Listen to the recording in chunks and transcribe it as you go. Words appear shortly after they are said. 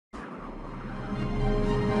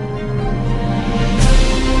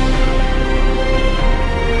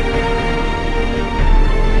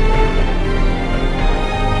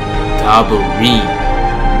Dabarim,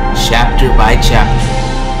 chapter by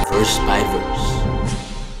chapter, verse by verse.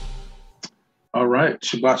 All right,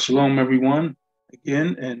 Shabbat Shalom, everyone,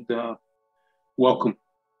 again, and welcome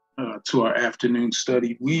to our afternoon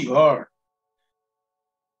study. We are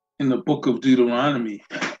in the book of Deuteronomy,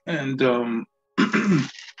 and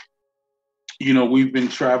we've been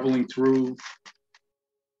traveling through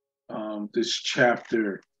this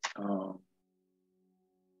chapter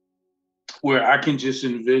where I can just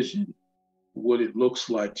envision what it looks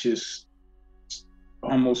like, just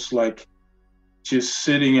almost like just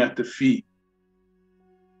sitting at the feet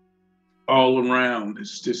all around.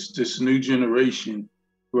 It's this new generation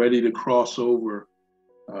ready to cross over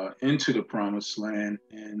into the promised land,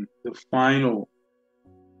 and the final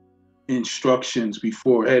instructions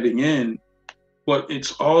before heading in. But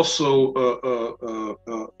it's also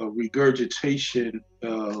a regurgitation,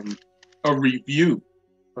 a review,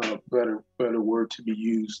 better word to be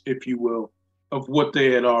used, if you will, of what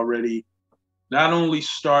they had already not only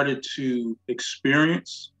started to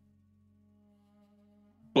experience,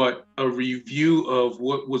 but a review of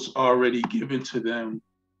what was already given to them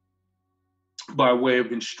by way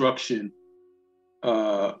of instruction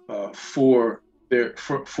for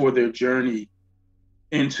their journey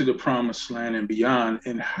into the promised land and beyond,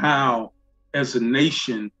 and how, as a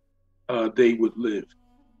nation, they would live.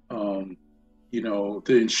 The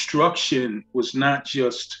instruction was not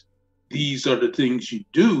just these are the things you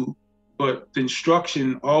do, but the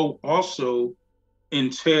instruction also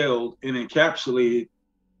entailed and encapsulated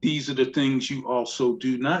these are the things you also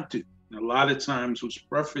do not do. And a lot of times was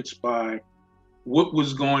prefaced by what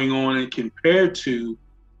was going on and compared to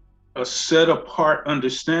a set apart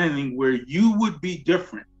understanding where you would be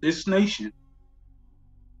different. This nation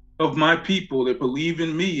of my people that believe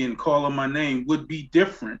in me and call on my name would be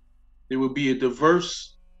different. There would be a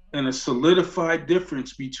diverse and a solidified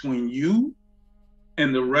difference between you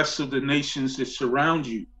and the rest of the nations that surround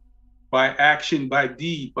you, by action, by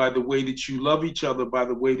deed, by the way that you love each other, by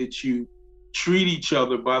the way that you treat each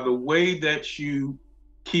other, by the way that you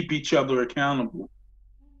keep each other accountable.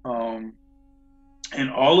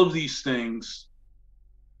 And all of these things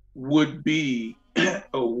would be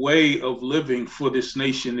a way of living for this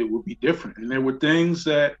nation that would be different. And there were things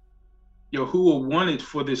that Yahuah wanted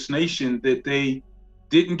for this nation that they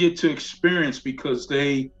didn't get to experience because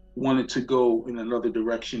they wanted to go in another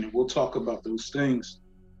direction. And we'll talk about those things.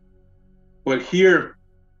 But here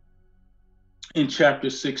in chapter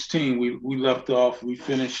 16, we left off, we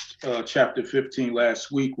finished chapter 15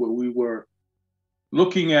 last week, where we were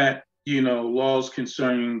looking at, laws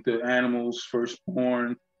concerning the animals,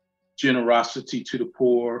 firstborn, generosity to the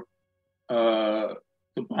poor, the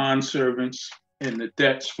bondservants, and the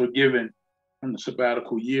debts forgiven in the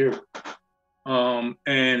sabbatical year.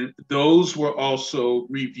 And those were also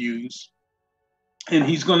reviews. And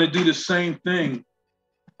he's going to do the same thing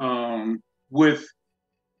with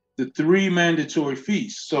the three mandatory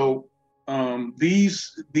feasts. So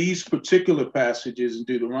these particular passages in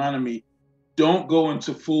Deuteronomy don't go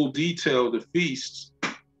into full detail the feasts.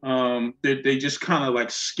 They just kind of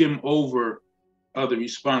like skim over the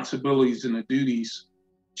responsibilities and the duties,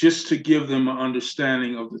 just to give them an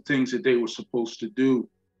understanding of the things that they were supposed to do.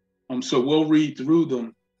 So we'll read through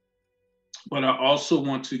them, but I also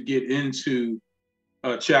want to get into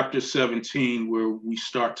chapter 17, where we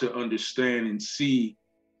start to understand and see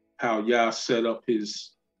how Yah set up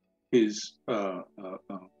his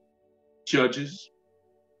judges,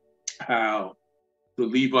 how the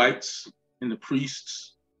Levites and the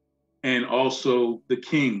priests, and also the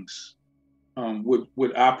kings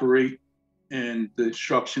would operate, and the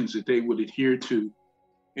instructions that they would adhere to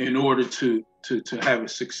in order to have a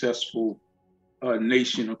successful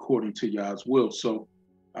nation according to Yah's will. So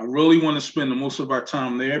I really want to spend most of our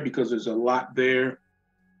time there, because there's a lot there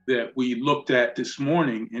that we looked at this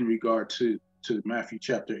morning in regard to Matthew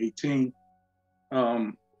chapter 18.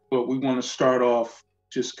 But we want to start off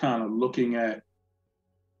just kind of looking at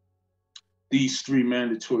these three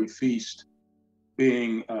mandatory feasts,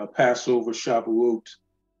 being Passover, Shabbat,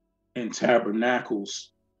 and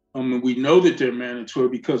Tabernacles. And we know that they're mandatory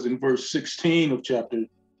because in verse 16 of chapter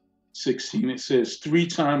 16, it says, 3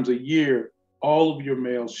 times a year, all of your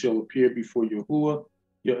males shall appear before Yahuah,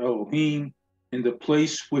 your Elohim, in the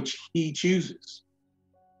place which he chooses.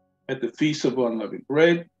 At the Feast of Unleavened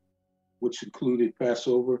Bread, which included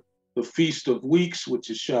Passover, the Feast of Weeks, which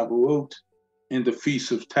is Shavuot, and the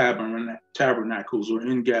Feast of Tabernacles, or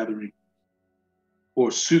Ingathering, or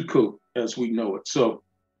Sukkot, as we know it. So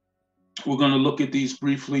we're going to look at these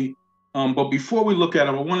briefly. But before we look at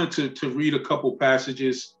them, I wanted to read a couple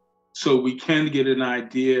passages so we can get an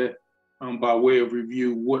idea by way of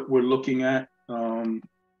review, what we're looking at.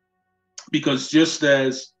 Because just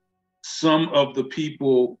as some of the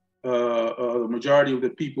people, the majority of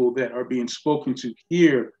the people that are being spoken to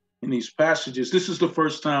here in these passages, this is the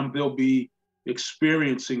first time they'll be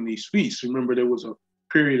experiencing these feasts. Remember, there was a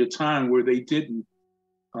period of time where they didn't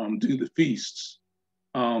do the feasts.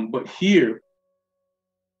 But here,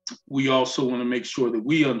 we also want to make sure that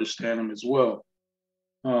we understand them as well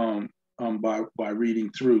by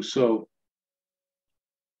reading through. So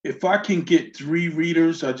if I can get 3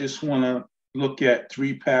 readers, I just want to look at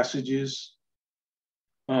 3 passages.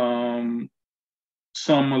 Some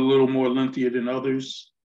a little more lengthier than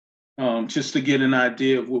others, just to get an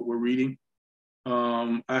idea of what we're reading.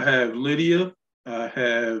 I have Lydia, I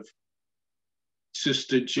have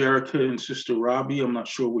Sister Jerica and Sister Robbie. I'm not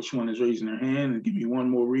sure which one is raising their hand, and give me one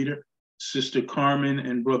more reader. Sister Carmen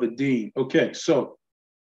and Brother Dean. Okay, so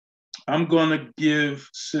I'm gonna give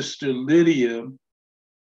Sister Lydia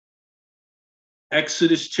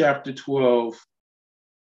Exodus chapter 12.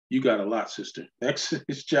 You got a lot, sister.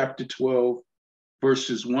 Exodus chapter 12,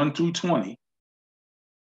 verses 1 through 20.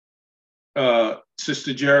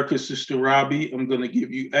 Sister Jerica, Sister Robbie, I'm going to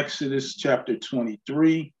give you Exodus chapter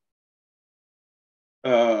 23,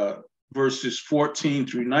 verses 14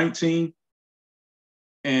 through 19.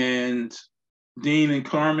 And Dean and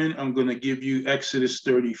Carmen, I'm going to give you Exodus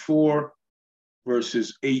 34,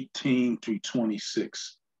 verses 18 through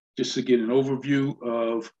 26, just to get an overview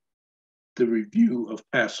of the review of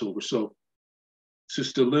Passover. So,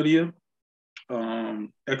 Sister Lydia,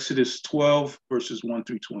 Exodus 12, verses 1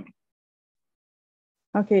 through 20.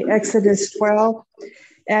 Okay, Exodus 12.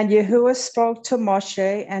 And Yahuah spoke to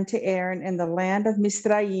Moshe and to Aaron in the land of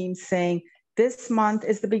Mizraim, saying, this month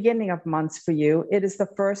is the beginning of months for you. It is the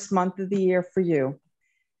first month of the year for you.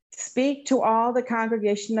 Speak to all the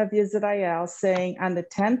congregation of Israel, saying, on the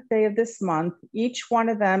 10th day of this month, each one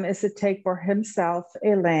of them is to take for himself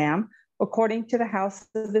a lamb, according to the house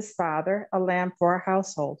of his father, a lamb for a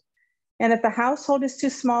household. And if the household is too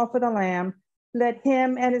small for the lamb, let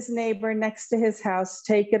him and his neighbor next to his house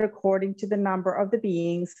take it according to the number of the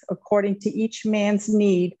beings, according to each man's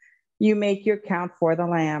need, you make your count for the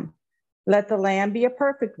lamb. Let the lamb be a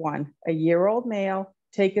perfect one, a year-old male,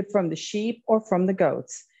 take it from the sheep or from the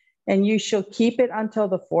goats, and you shall keep it until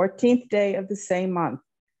the 14th day of the same month.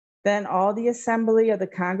 Then all the assembly of the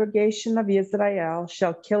congregation of Israel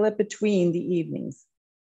shall kill it between the evenings.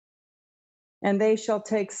 And they shall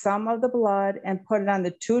take some of the blood and put it on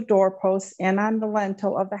the 2 doorposts and on the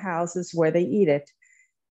lintel of the houses where they eat it.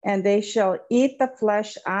 And they shall eat the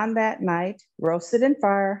flesh on that night, roasted in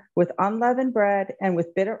fire, with unleavened bread, and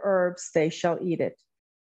with bitter herbs they shall eat it.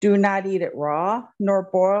 Do not eat it raw, nor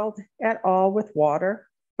boiled at all with water,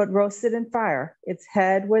 but roasted in fire, its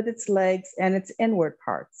head with its legs and its inward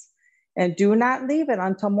parts. And do not leave it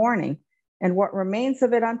until morning. And what remains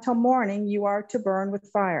of it until morning you are to burn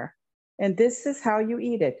with fire. And this is how you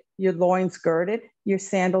eat it: your loins girded, your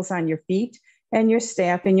sandals on your feet, and your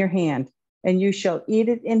staff in your hand. And you shall eat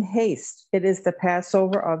it in haste. It is the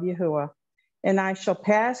Passover of Yahuah. And I shall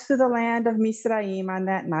pass through the land of Mizraim on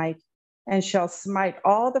that night, and shall smite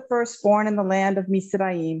all the firstborn in the land of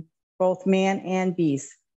Mizraim, both man and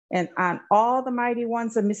beast. And on all the mighty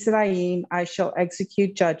ones of Mizraim I shall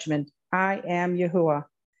execute judgment. I am Yahuah.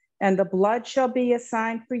 And the blood shall be a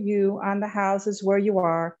sign for you on the houses where you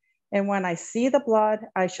are. And when I see the blood,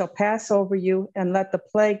 I shall pass over you, and let the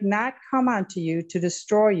plague not come unto you to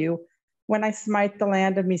destroy you when I smite the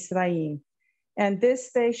land of Mizraim. And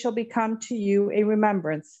this day shall become to you a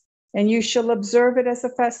remembrance, and you shall observe it as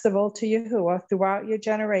a festival to Yahuah throughout your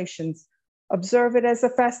generations. Observe it as a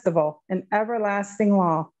festival, an everlasting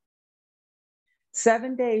law.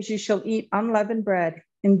 7 days you shall eat unleavened bread.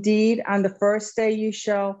 Indeed, on the first day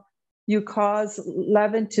you cause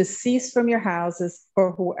leaven to cease from your houses,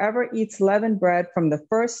 for whoever eats leavened bread from the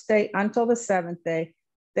first day until the 7th day,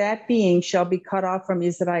 that being shall be cut off from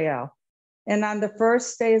Israel. And on the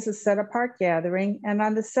first day is a set-apart gathering, and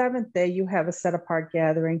on the 7th day you have a set-apart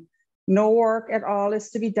gathering. No work at all is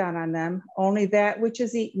to be done on them, only that which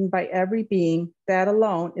is eaten by every being, that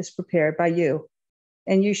alone is prepared by you.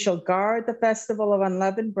 And you shall guard the festival of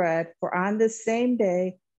unleavened bread, for on this same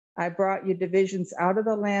day I brought your divisions out of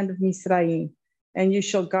the land of Mizraim. And you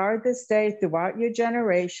shall guard this day throughout your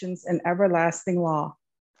generations, an everlasting law.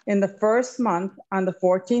 In the first month, on the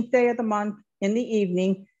 14th day of the month, in the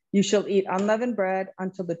evening, you shall eat unleavened bread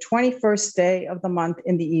until the 21st day of the month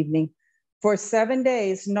in the evening. For 7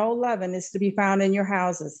 days, no leaven is to be found in your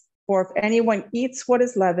houses. For if anyone eats what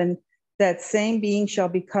is leavened, that same being shall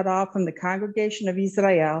be cut off from the congregation of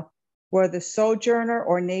Israel, whether sojourner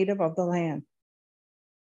or native of the land.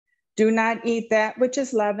 Do not eat that which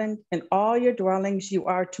is leavened. In all your dwellings you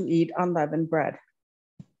are to eat unleavened bread.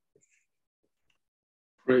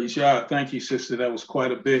 Praise Yah. Thank you, sister. That was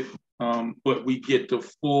quite a bit. But we get the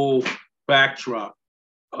full backdrop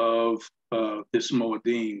of this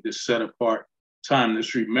Moedim, this set apart time,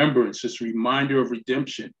 this remembrance, this reminder of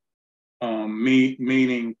redemption,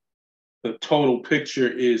 meaning the total picture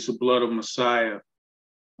is the blood of Messiah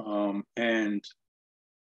and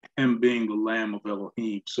him being the Lamb of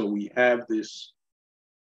Elohim. So we have this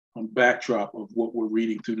backdrop of what we're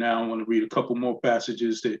reading through now. I want to read a couple more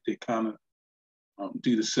passages that kind of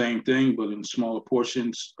do the same thing, but in smaller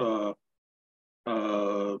portions. What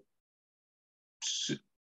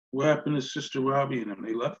happened to Sister Robbie and them?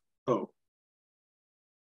 They left? Oh.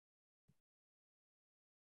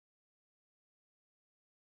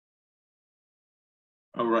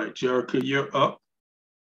 All right, Jerica, you're up.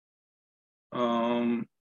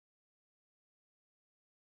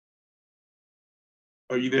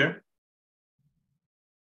 Are you there?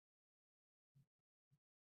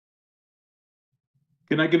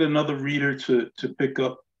 Can I get another reader to pick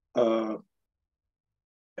up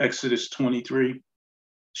Exodus 23?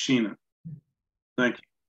 Sheena, thank you.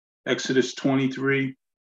 Exodus 23,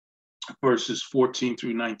 verses 14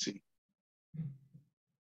 through 19.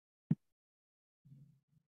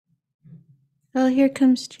 Oh, here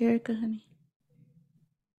comes Jericho, honey.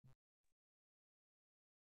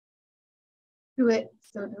 Do it.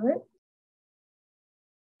 So do it.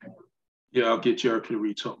 Yeah, I'll get Jericho to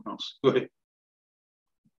read something else. Go ahead.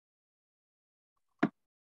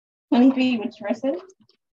 23, which verses?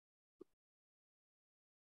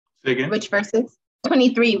 Say again? Which verses?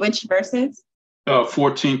 23, which verses?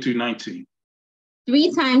 14 through 19.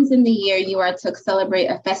 3 times in the year you are to celebrate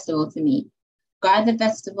a festival to me. Guard the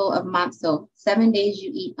festival of Matzot. 7 days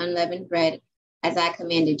you eat unleavened bread, as I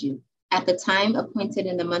commanded you, at the time appointed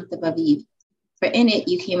in the month of Aviv. For in it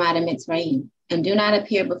you came out of Mitzrayim, and do not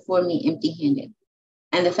appear before me empty-handed.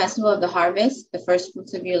 And the festival of the harvest, the first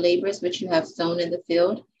fruits of your labors which you have sown in the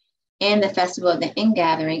field, and the festival of the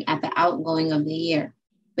ingathering at the outgoing of the year,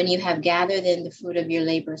 when you have gathered in the fruit of your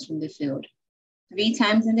labors from the field. 3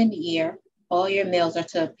 times in the year, all your males are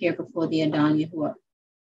to appear before the Adon Yahuah.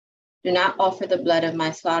 Do not offer the blood of my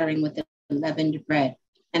slaughtering with the leavened bread,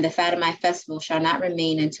 and the fat of my festival shall not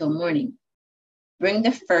remain until morning. Bring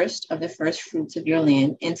the first of the first fruits of your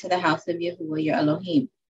land into the house of Yahuah your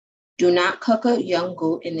Elohim. Do not cook a young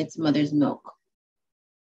goat in its mother's milk.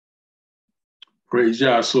 Praise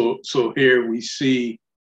Yah. So here we see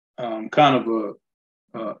kind of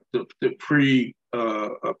a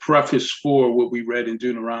preface for what we read in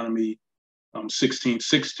Deuteronomy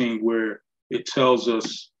 16:16, where it tells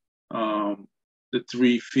us the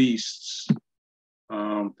 3 feasts,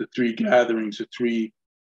 the 3 gatherings, the 3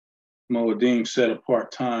 Moedim set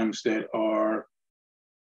apart times that are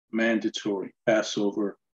mandatory: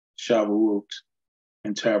 Passover, Shavuot,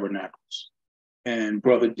 and Tabernacles. And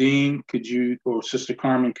Brother Dean, could you, or Sister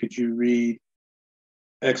Carmen, could you read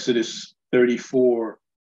Exodus 34,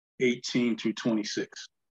 18 through 26?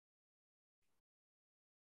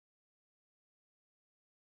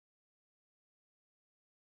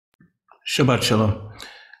 Shabbat Shalom.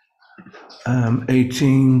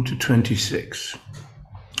 18 to 26.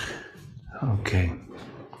 Okay.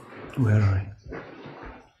 Where are I?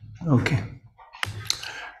 Okay.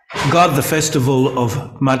 Guard the festival of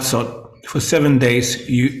Matzot. For 7 days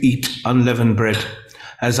you eat unleavened bread,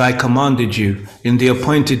 as I commanded you in the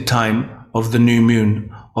appointed time of the new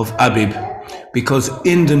moon of Abib, because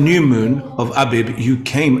in the new moon of Abib you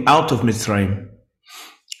came out of Mitzrayim.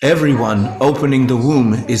 Everyone opening the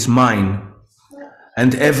womb is mine,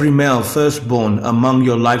 and every male firstborn among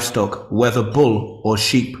your livestock, whether bull or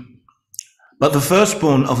sheep. But the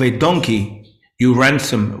firstborn of a donkey you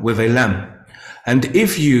ransom with a lamb. And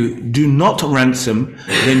if you do not ransom,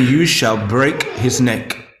 then you shall break his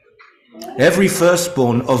neck. Every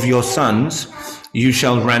firstborn of your sons you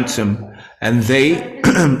shall ransom, and they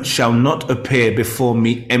shall not appear before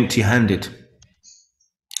me empty-handed.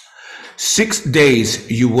 6 days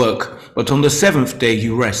you work, but on the 7th day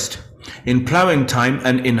you rest. In plowing time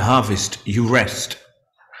and in harvest you rest.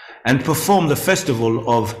 And perform the festival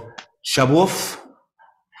of Shabbat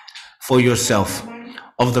for yourself,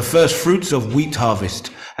 of the first fruits of wheat harvest,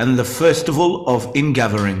 and the festival of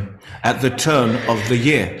ingathering at the turn of the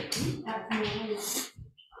year.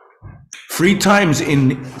 3 times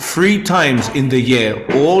in the year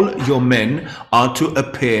all your men are to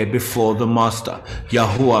appear before the Master,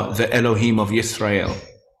 Yahuah, the Elohim of Israel.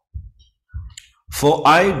 For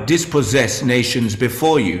I dispossess nations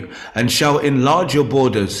before you, and shall enlarge your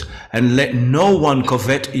borders, and let no one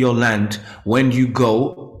covet your land when you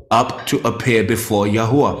go up to appear before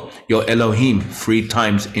Yahuah, your Elohim, 3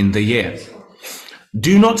 times in the year.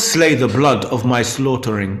 Do not slay the blood of my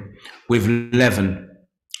slaughtering with leaven,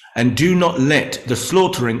 and do not let the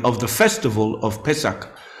slaughtering of the festival of Pesach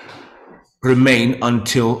remain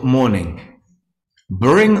until morning.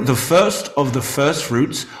 Bring the first of the first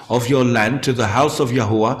fruits of your land to the house of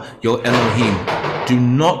Yahuah, your Elohim. Do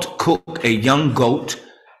not cook a young goat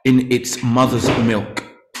in its mother's milk.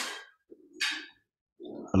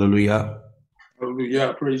 Hallelujah.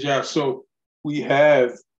 Hallelujah. Praise God. So we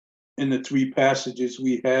have in the 3 passages,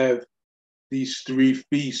 we have these 3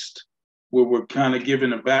 feasts where we're kind of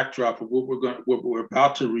given a backdrop of what we're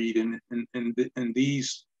about to read in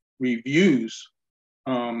these reviews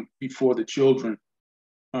before the children.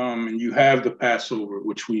 And you have the Passover,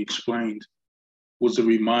 which we explained was a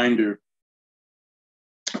reminder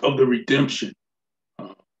of the redemption,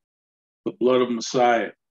 the blood of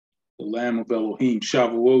Messiah, the Lamb of Elohim,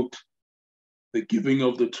 Shavuot, the giving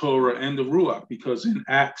of the Torah and the Ruach, because in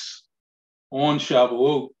Acts on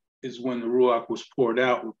Shavuot is when the Ruach was poured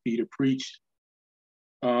out, where Peter preached.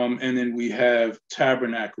 And then we have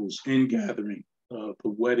tabernacles, ingathering, the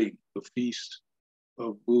wedding, the feast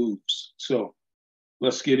of booths. So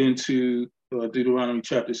let's get into Deuteronomy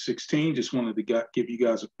chapter 16. Just wanted to give you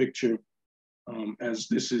guys a picture, as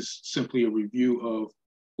this is simply a review of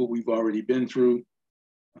what we've already been through,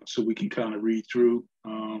 so we can kind of read through.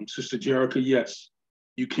 Sister Jerica, yes,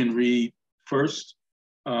 you can read first.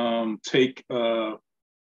 Take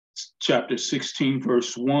chapter 16,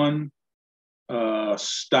 verse 1,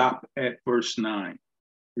 stop at verse 9,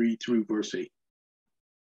 read through verse 8.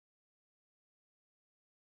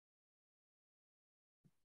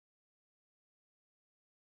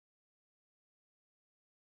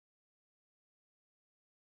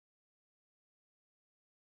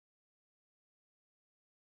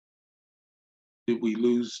 Did we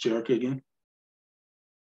lose Jerica again?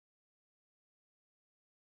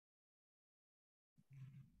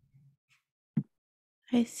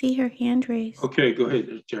 I see her hand raised. Okay, go ahead,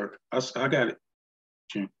 Jerica. I got it.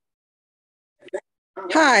 Jim.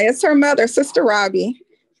 Hi, it's her mother, Sister Robbie.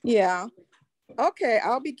 Yeah. Okay,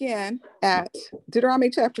 I'll begin at Deuteronomy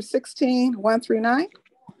chapter 16, 1 through 9.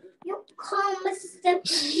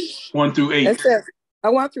 1 through 8. It says,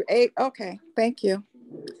 1 through 8. Okay, thank you.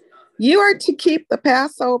 You are to keep the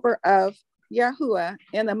Passover of Yahuah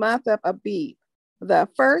in the month of Abib, the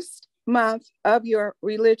first month of your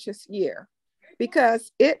religious year,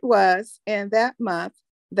 because it was in that month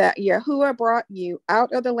that Yahuah brought you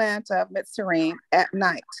out of the land of Mitzrayim at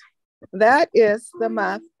night. That is the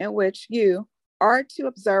month in which you are to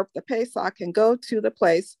observe the Pesach and go to the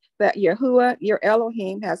place that Yahuah, your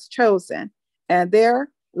Elohim, has chosen, and there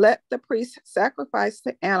let the priest sacrifice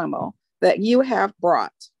the animal that you have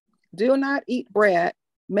brought. Do not eat bread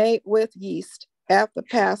made with yeast at the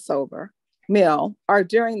Passover meal or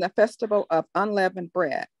during the festival of unleavened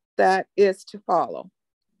bread that is to follow.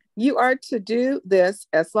 You are to do this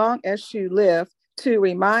as long as you live, to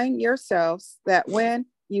remind yourselves that when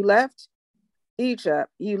you left Egypt,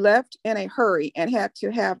 you left in a hurry and had to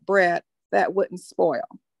have bread that wouldn't spoil.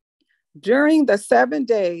 During the 7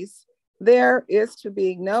 days, there is to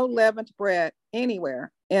be no leavened bread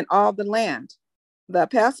anywhere in all the land. The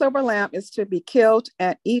Passover lamb is to be killed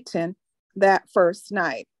and eaten that first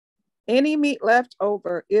night. Any meat left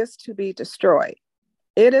over is to be destroyed.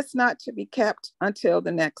 It is not to be kept until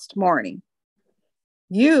the next morning.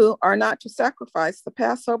 You are not to sacrifice the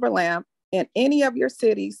Passover lamb in any of your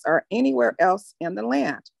cities or anywhere else in the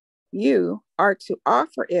land. You are to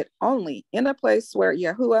offer it only in a place where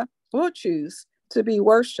Yahuah will choose to be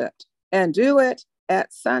worshipped, and do it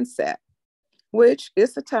at sunset, which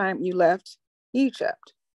is the time you left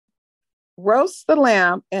Egypt. Roast the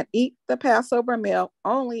lamb and eat the Passover meal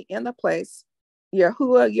only in the place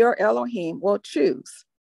Yahuah, your Elohim, will choose.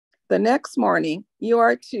 The next morning, you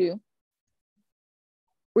are to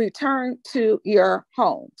return to your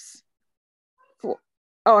homes. Oh,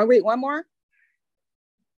 and read one more.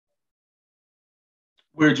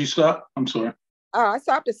 Where'd you stop? I'm sorry. I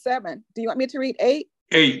stopped at 7. Do you want me to read 8?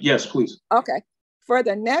 8, yes, please. Okay. For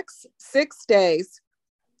the next 6 days,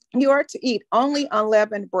 you are to eat only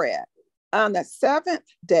unleavened bread. On the 7th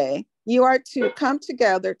day, you are to come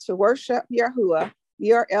together to worship Yahuah,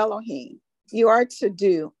 your Elohim. You are to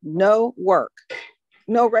do no work,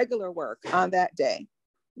 no regular work on that day,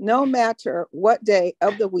 no matter what day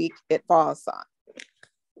of the week it falls on.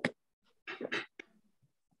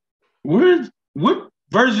 What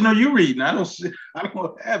version are you reading? I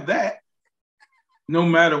don't have that. No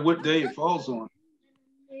matter what day it falls on.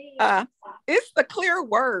 It's the clear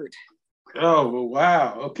word. Oh,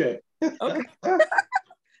 wow. Okay. Okay.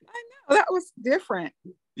 that was different.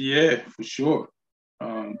 Yeah, for sure.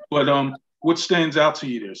 But what stands out to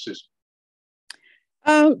you there, sister?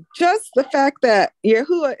 Just the fact that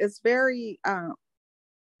Yahuah is very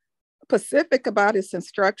specific about his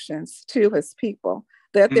instructions to his people,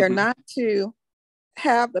 that they're not to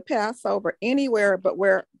have the Passover anywhere but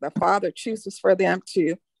where the Father chooses for them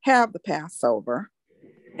to have the Passover.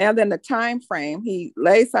 And then the time frame, he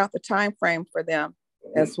lays out the time frame for them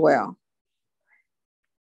as well.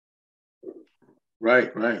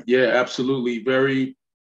 Right. Yeah, absolutely. Very,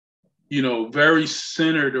 very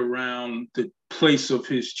centered around the place of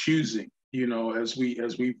his choosing. As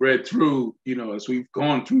we read through, as we've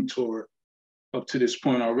gone through Torah up to this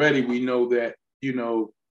point already, we know that,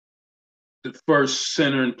 the first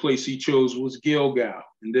center and place he chose was Gilgal,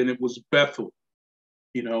 and then it was Bethel,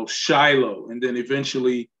 Shiloh, and then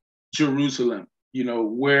eventually Jerusalem,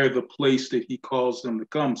 where the place that he calls them to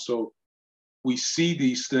come. So we see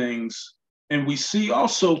these things, and we see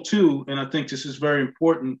also too, and I think this is very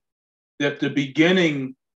important, that the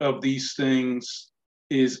beginning of these things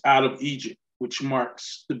is out of Egypt, which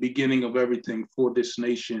marks the beginning of everything for this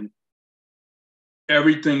nation.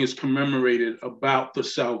 Everything is commemorated about the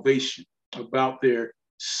salvation, about their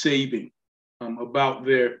saving, about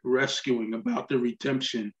their rescuing, about the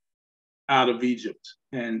redemption out of Egypt.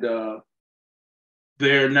 And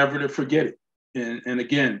they're never to forget it. And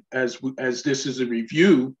again, as this is a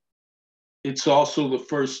review, it's also the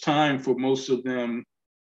first time for most of them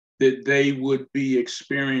that they would be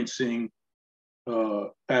experiencing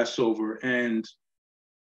Passover, and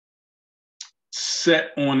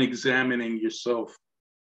set on examining yourself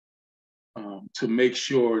to make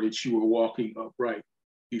sure that you are walking upright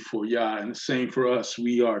before Yah. And the same for us.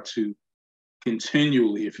 We are to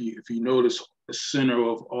continually, if you notice, the center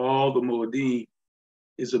of all the Moedim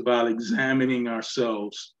is about examining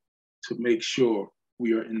ourselves to make sure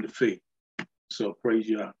we are in the faith. So praise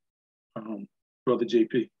Yah. Brother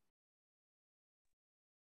JP.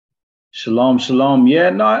 Shalom, shalom. Yeah,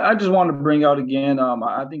 no, I just want to bring out again,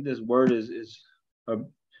 I think this word is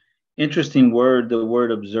an interesting word, the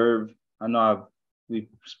word observe. I know we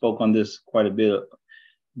spoke on this quite a bit,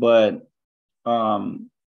 but the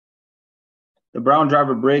Brown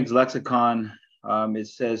Driver Briggs lexicon, it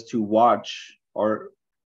says to watch or,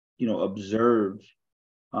 observe.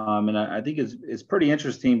 And I think it's pretty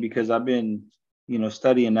interesting because I've been,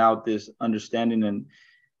 studying out this understanding, and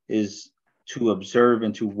is to observe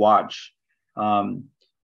and to watch.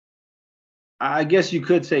 I guess you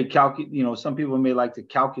could say some people may like to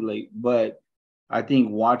calculate, but I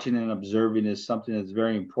think watching and observing is something that's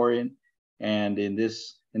very important. And in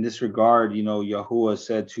this regard, Yahuah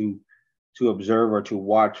said to observe or to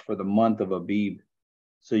watch for the month of Abib,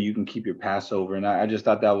 so you can keep your Passover. And I just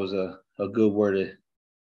thought that was a good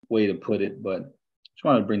way to put it, but just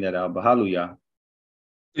wanted to bring that out. But hallelujah.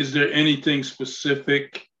 Is there anything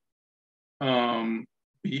specific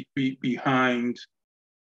behind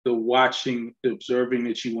the watching, the observing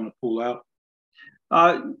that you want to pull out?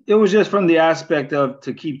 It was just from the aspect of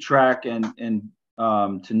to keep track and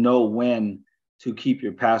to know when to keep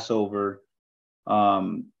your Passover,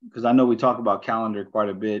 because I know we talk about calendar quite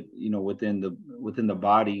a bit, within the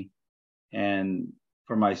body, and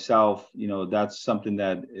for myself, that's something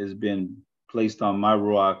that has been placed on my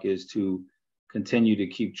ruach, is to continue to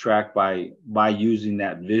keep track by using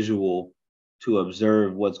that visual to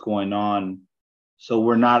observe what's going on, so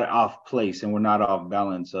we're not off place and we're not off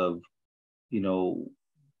balance of,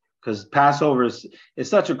 because Passover is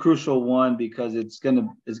such a crucial one, because it's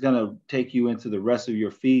gonna take you into the rest of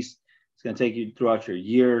your feast. It's gonna take you throughout your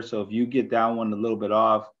year. So if you get that one a little bit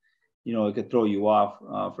off, it could throw you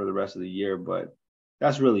off for the rest of the year. But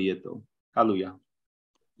that's really it, though. Hallelujah.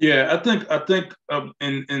 Yeah, I think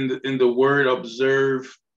in the word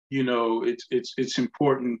observe, it's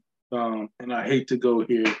important. And I hate to go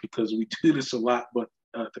here because we do this a lot, but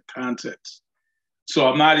the context. So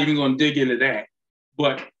I'm not even going to dig into that.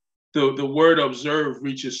 But the word observe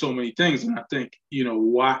reaches so many things. And I think,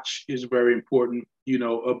 watch is very important.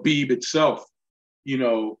 Abib itself,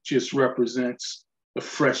 just represents the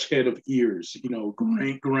fresh head of ears,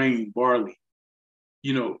 grain, barley,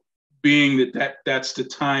 being that's the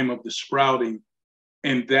time of the sprouting.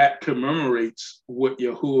 And that commemorates what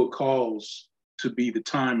Yahuah calls to be the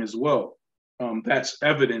time as well. That's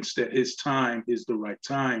evidence that his time is the right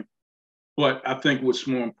time. But I think what's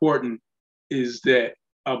more important is that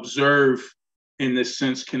observe in this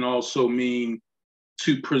sense can also mean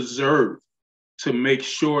to preserve, to make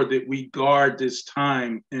sure that we guard this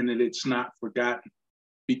time and that it's not forgotten.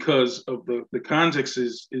 Because of the context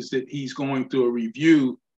is that he's going through a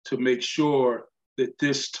review to make sure that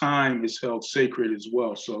this time is held sacred as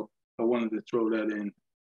well. So I wanted to throw that in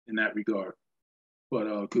that regard.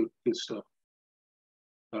 But good stuff.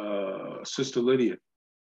 Sister Lydia.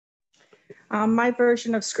 My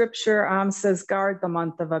version of scripture says guard the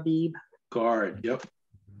month of Abib. Guard, yep.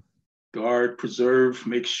 Guard, preserve,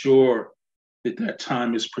 make sure that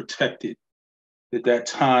time is protected, that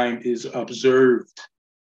time is observed,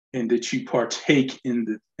 and that you partake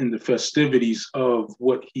in the festivities of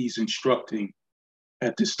what he's instructing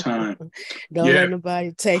at this time. Don't let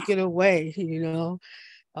nobody take it away,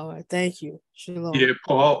 All right, thank you. Shalom. Yeah,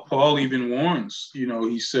 Paul even warns,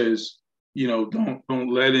 he says, don't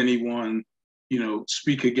let anyone,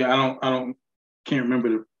 speak again. I can't remember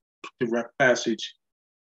the direct passage,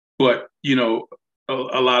 but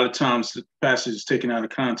a lot of times the passage is taken out of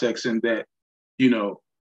context, and that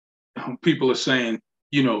people are saying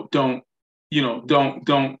don't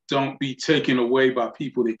be taken away by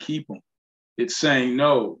people that keep them. It's saying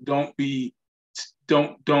no, don't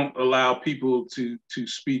allow people to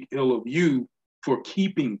speak ill of you for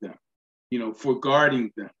keeping them, for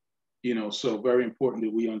guarding them, so very important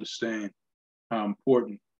that we understand how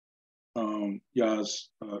important Yah's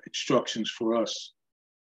instructions for us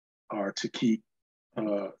are to keep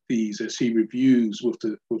these as he reviews with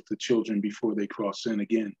the children before they cross in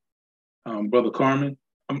again. Brother Carmen,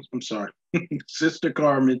 I'm sorry, Sister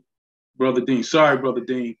Carmen, Brother Dean. Sorry, Brother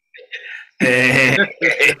Dean.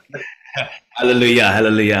 Hallelujah,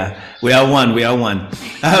 hallelujah. We are one.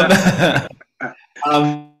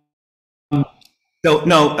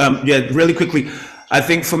 Really quickly, I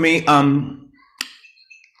think for me,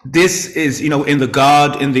 this is, in the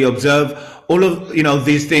guard, in the observe, all of,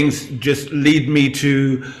 these things just lead me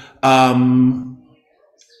to,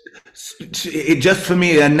 it just for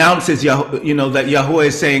me announces, that Yahuah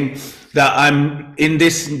is saying that I'm in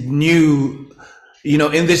this new,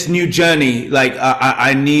 in this new journey, like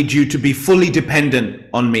I need you to be fully dependent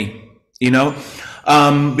on me,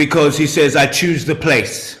 because he says, I choose the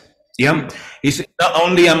place. Yeah. He said, not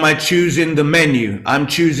only am I choosing the menu, I'm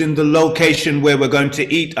choosing the location where we're going to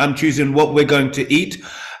eat. I'm choosing what we're going to eat.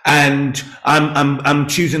 And I'm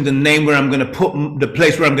choosing the name where I'm going to put the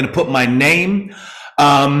place where I'm going to put my name.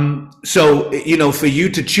 So, for you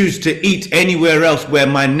to choose to eat anywhere else where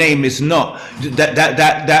my name is not,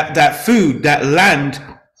 that food, that land,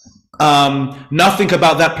 nothing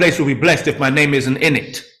about that place will be blessed if my name isn't in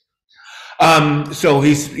it. So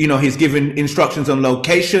he's given instructions on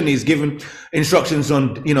location. He's given instructions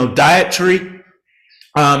on, dietary.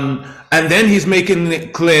 And then he's making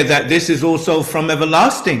it clear that this is also from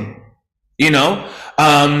everlasting,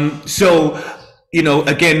 So,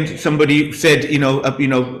 again, somebody said,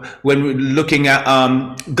 when we're looking at,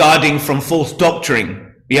 guarding from false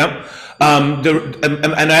doctrine. Yeah.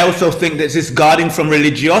 And I also think that this guarding from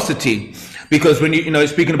religiosity. Because when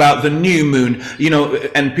speaking about the new moon,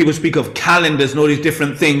 and people speak of calendars and all these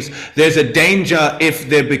different things, there's a danger if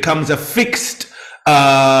there becomes a fixed,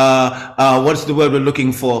 what's the word we're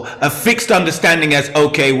looking for? A fixed understanding as,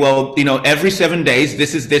 okay, well, every 7 days,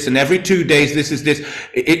 this is this, and every 2 days, this is this.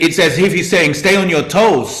 It's as if he's saying, stay on your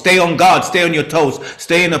toes, stay on guard, stay on your toes,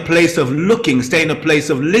 stay in a place of looking, stay in a place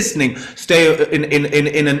of listening, stay in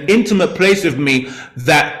an intimate place of me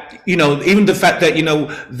that, even the fact that,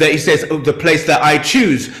 that he says, oh, the place that I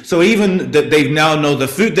choose. So even that they now know the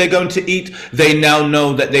food they're going to eat, they now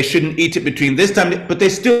know that they shouldn't eat it between this time, but they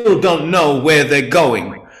still don't know where they're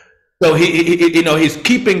going. So he's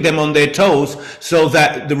keeping them on their toes so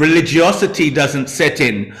that the religiosity doesn't set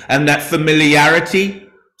in and that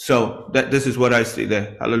familiarity. So this is what I see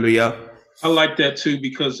there. Hallelujah. I like that too,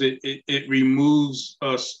 because it removes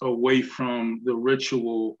us away from the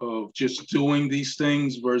ritual of just doing these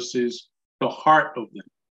things versus the heart of them,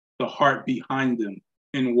 the heart behind them,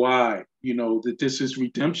 and why, that this is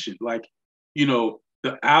redemption. Like, the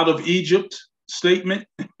out of Egypt statement,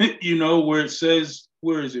 where it says,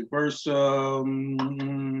 where is it? Verse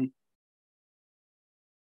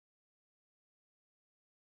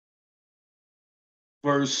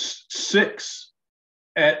 6.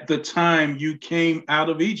 At the time you came out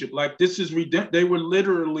of Egypt, like this is they were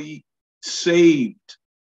literally saved,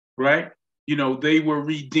 right? They were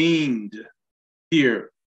redeemed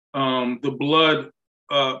here. The blood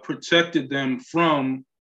protected them from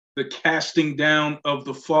the casting down of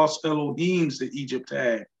the false Elohims that Egypt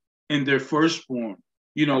had in their firstborn.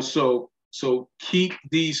 So keep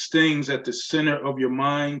these things at the center of your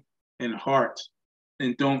mind and heart,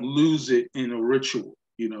 and don't lose it in a ritual.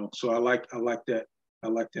 So I like that. I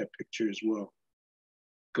like that picture as well.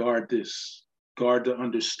 Guard this, guard the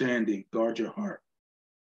understanding, guard your heart.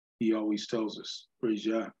 He always tells us. Praise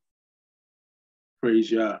Yah.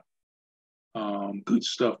 Praise Yah. Good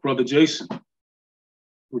stuff. Brother Jason.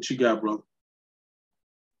 What you got, brother?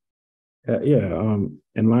 In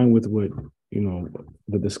line with what,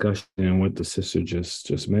 the discussion and what the sister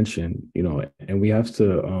just mentioned, and we have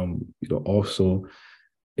to, also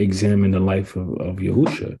examine the life of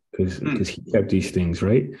Yahusha, because he kept these things,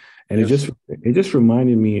 right? And Yes. it just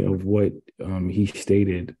reminded me of what he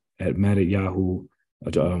stated at Yahuah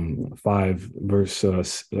 5 verse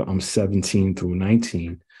 17 through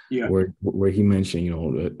 19, Yeah. where he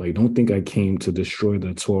mentioned, like, don't think I came to destroy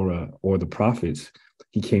the Torah or the prophets.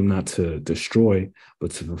 He came not to destroy,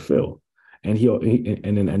 but to fulfill. And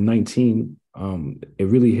and then at 19, it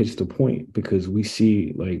really hits the point, because we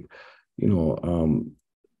see, like,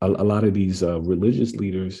 a lot of these religious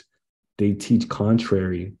leaders, they teach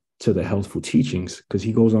contrary to the healthful teachings, because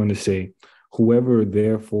he goes on to say, whoever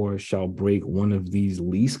therefore shall break one of these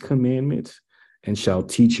least commandments and shall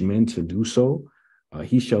teach men to do so,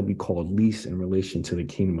 he shall be called least in relation to the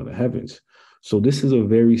kingdom of the heavens. So this is a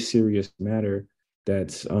very serious matter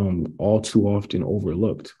that's all too often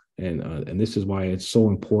overlooked. And this is why it's so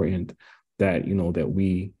important that, that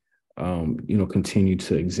we, continue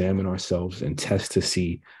to examine ourselves and test to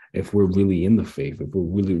see if we're really in the faith, if we're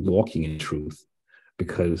really walking in truth,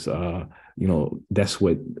 because, that's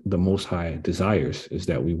what the Most High desires, is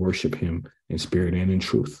that we worship him in spirit and in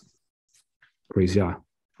truth. Praise Yah.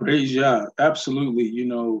 Praise Yah. Absolutely.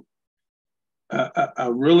 I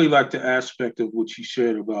really like the aspect of what you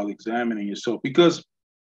shared about examining yourself, because,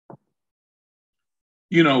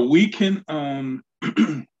 we can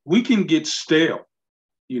we can get stale,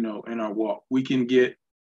 in our walk. We can get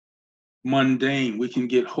mundane. We can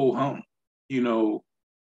get ho-hum,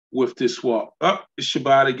 with this walk. Oh, it's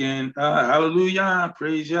Shabbat again. Hallelujah.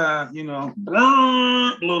 Praise Yah.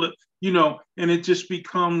 And it just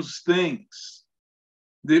becomes things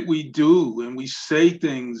that we do, and we say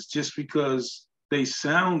things just because they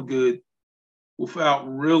sound good, without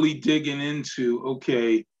really digging into,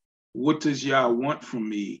 okay, what does Yah want from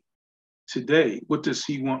me today? What does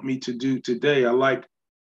he want me to do today? I like,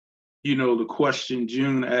 the question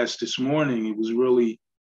June asked this morning. It was really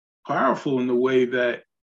powerful in the way that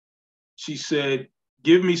she said,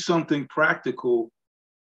 give me something practical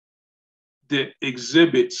that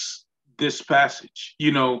exhibits this passage,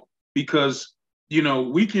 because,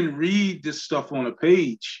 we can read this stuff on a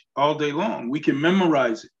page all day long. We can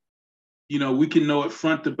memorize it. We can know it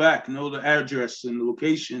front to back, know the address and the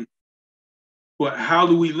location, but how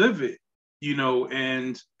do we live it?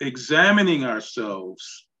 And examining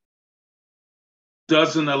ourselves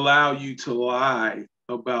doesn't allow you to lie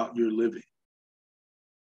about your living.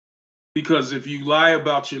 Because if you lie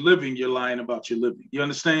about your living, you're lying about your living. You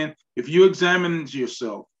understand? If you examine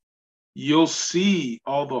yourself, you'll see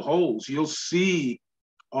all the holes. You'll see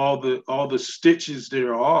all the stitches that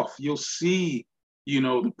are off. You'll see,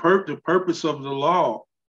 the purpose of the law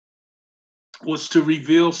was to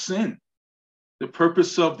reveal sin. The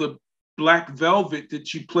purpose of the black velvet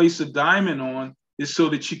that you place a diamond on is so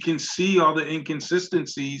that you can see all the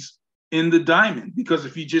inconsistencies in the diamond. Because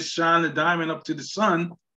if you just shine the diamond up to the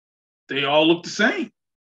sun, they all look the same.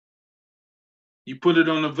 You put it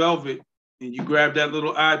on the velvet and you grab that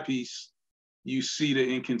little eyepiece, you see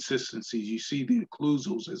the inconsistencies. You see the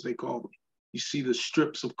occlusals, as they call them. You see the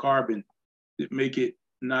strips of carbon that make it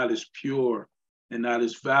not as pure and not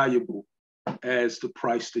as valuable as the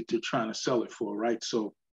price that they're trying to sell it for, right?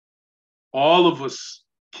 So all of us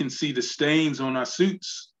can see the stains on our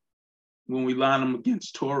suits when we line them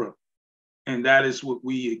against Torah. And that is what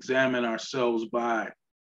we examine ourselves by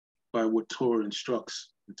what Torah instructs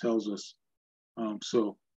and tells us.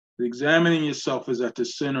 So examining yourself is at the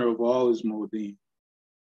center of all his moedim,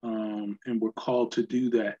 and we're called to do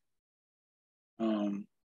that, and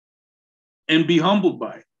be humbled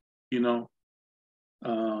by it,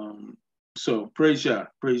 So praise Yah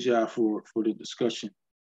for the discussion.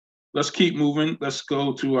 Let's keep moving. Let's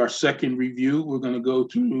go to our second review. We're going to go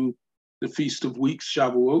through the Feast of Weeks,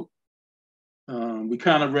 Shavuot. We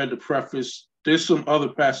kind of read the preface. There's some other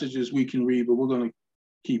passages we can read, but we're going to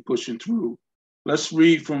keep pushing through. Let's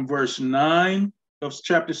read from verse 9 of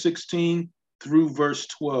chapter 16 through verse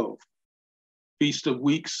 12. Feast of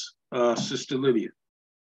Weeks, Sister Lydia.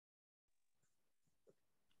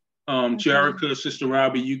 Jerica, Sister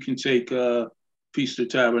Robbie, you can take Feast of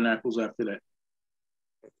Tabernacles after that.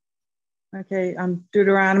 Okay,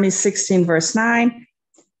 Deuteronomy 16, verse 9.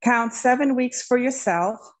 Count 7 weeks for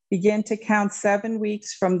yourself. Begin to count 7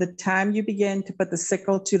 weeks from the time you begin to put the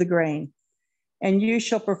sickle to the grain. And you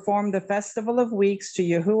shall perform the festival of weeks to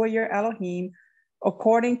Yahuah your Elohim,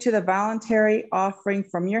 according to the voluntary offering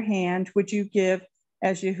from your hand, which you give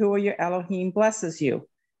as Yahuah your Elohim blesses you.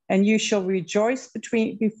 And you shall rejoice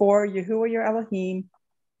before Yahuah your Elohim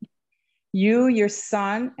you, your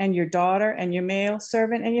son, and your daughter, and your male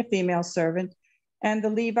servant and your female servant, and the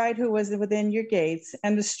Levite who was within your gates,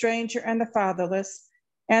 and the stranger and the fatherless,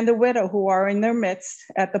 and the widow who are in their midst,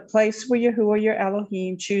 at the place where Yahuah your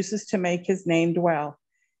Elohim chooses to make his name dwell.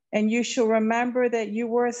 And you shall remember that you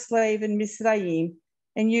were a slave in Mizraim,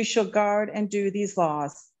 and you shall guard and do these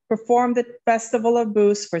laws. Perform the festival of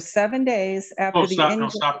booths for 7 days after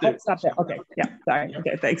Stop there. Stop there. Okay, yeah, sorry.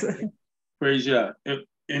 Okay, thanks. Praise Yah.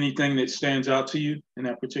 Anything that stands out to you in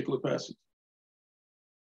that particular passage?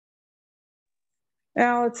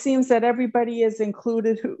 Now, it seems that everybody is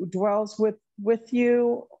included who dwells with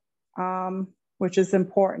you, which is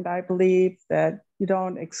important. I believe that you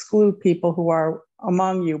don't exclude people who are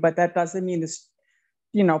among you, but that doesn't mean it's,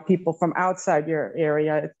 people from outside your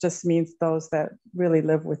area. It just means those that really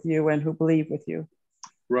live with you and who believe with you.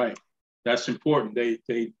 Right. That's important. They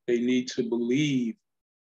need to believe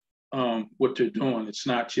what they're doing. It's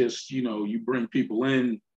not just, you bring people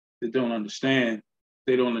in that don't understand.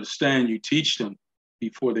 They don't understand, you teach them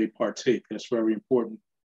before they partake. That's very important.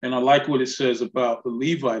 And I like what it says about the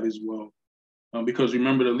Levite as well, because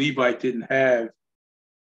remember, the Levite didn't have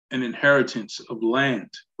an inheritance of land,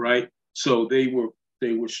 right? So they were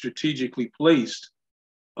strategically placed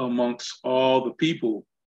amongst all the people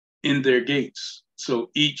in their gates. So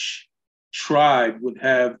each tribe would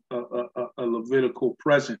have a Levitical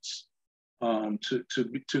presence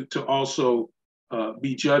to also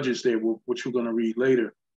be judges there, which we're going to read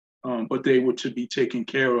later. But they were to be taken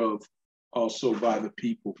care of also by the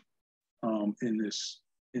people in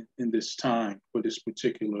this time for this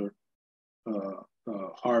particular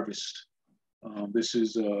harvest. This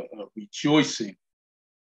is a rejoicing,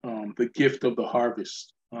 the gift of the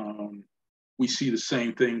harvest. We see the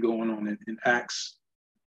same thing going on in Acts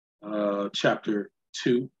chapter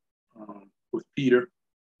 2 with Peter.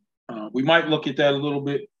 We might look at that a little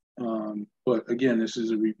bit, but again, this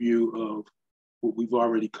is a review of what we've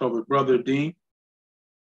already covered. Brother Dean?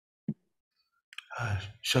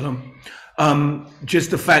 Shalom.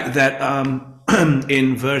 Just the fact that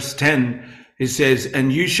in verse 10, it says,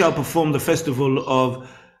 and you shall perform the festival of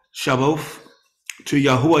Shabbat to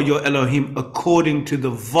Yahuah your Elohim according to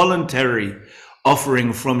the voluntary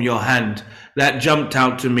offering from your hand. That jumped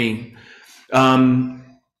out to me.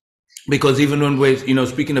 Because even when we're,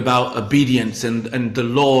 speaking about obedience and the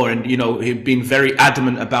law, and, he'd been very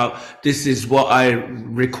adamant about, this is what I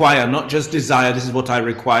require, not just desire, this is what I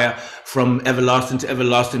require from everlasting to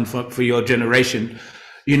everlasting for your generation,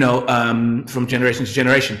 from generation to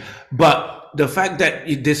generation. But the fact that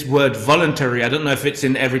this word voluntary, I don't know if it's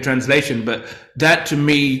in every translation, but that to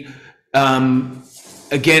me,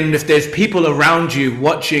 again, if there's people around you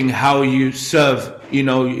watching how you serve,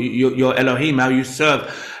 your Elohim, how you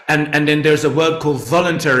serve, and then there's a word called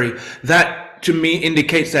voluntary, that to me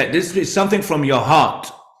indicates that this is something from your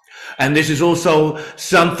heart. And this is also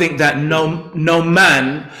something that no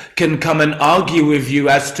man can come and argue with you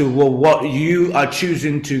as to, well, what you are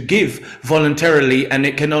choosing to give voluntarily, and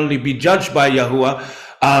it can only be judged by Yahuah.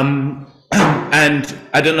 And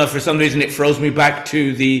I don't know, for some reason it throws me back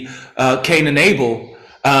to the Cain and Abel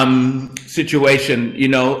situation,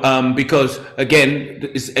 because again,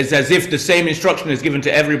 it's as if the same instruction is given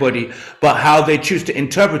to everybody, but how they choose to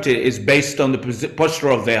interpret it is based on the posture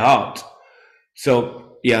of their heart. So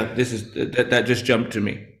yeah, this is that just jumped to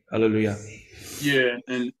me. Hallelujah. Yeah,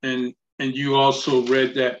 and you also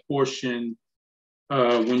read that portion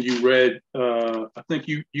when you read, I think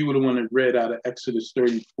you were the one that read out of Exodus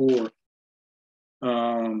 34.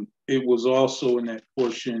 It was also in that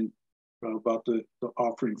portion about the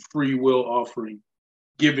offering, free will offering,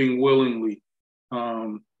 giving willingly,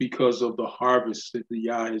 because of the harvest that the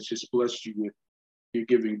Yah has just blessed you with. You're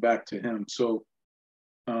giving back to him. So,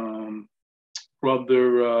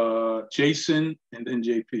 Brother Jason, and then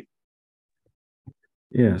JP.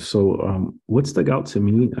 Yeah. So, what stuck out to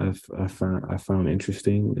me, I found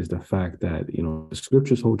interesting, is the fact that the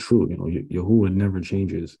scriptures hold true. Yahuah never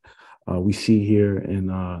changes. We see here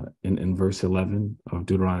in verse 11 of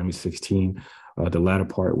Deuteronomy 16, the latter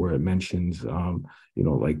part where it mentions,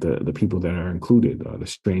 like the people that are included, the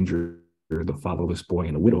stranger, the fatherless boy,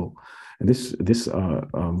 and the widow. And this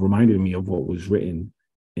reminded me of what was written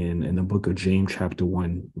in the book of James, chapter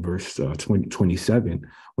 1, verse 27,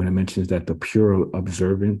 when it mentions that the pure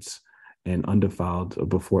observance and undefiled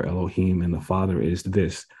before Elohim and the Father is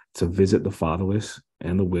this, to visit the fatherless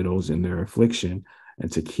and the widows in their affliction,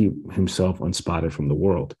 and to keep himself unspotted from the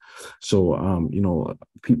world. So,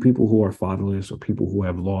 people who are fatherless, or people who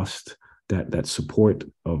have lost that support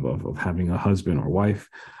of having a husband or wife,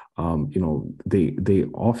 they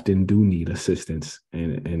often do need assistance,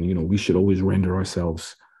 and we should always render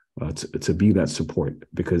ourselves to be that support.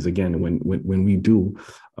 Because again, when we do,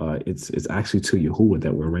 it's actually to Yahuah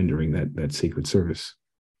that we're rendering that sacred service.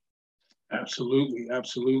 Absolutely,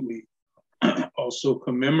 absolutely. Also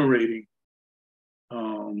commemorating,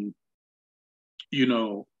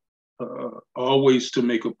 always to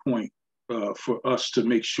make a point for us to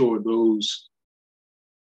make sure those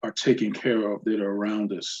are taken care of that are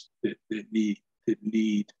around us, that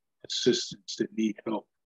need assistance, that need help,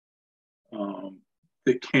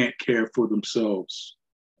 that can't care for themselves.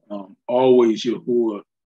 Always Yahuah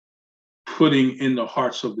putting in the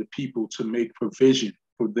hearts of the people to make provision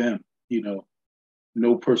for them,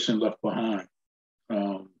 no person left behind.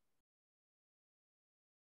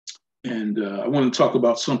 And I want to talk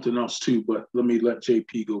about something else too, but let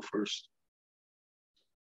JP go first.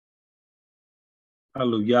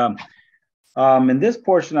 Hallelujah. In this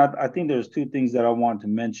portion, I think there's two things that I want to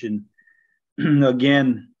mention.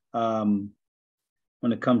 Again, when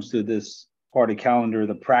it comes to this part of calendar,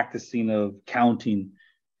 the practicing of counting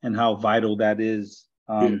and how vital that is,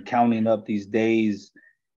 counting up these days.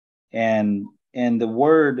 And the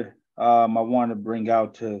word I want to bring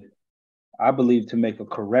out I believe to make a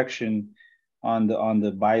correction on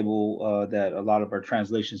the Bible that a lot of our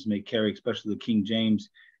translations may carry, especially the King James.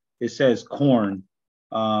 It says corn.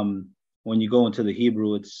 When you go into the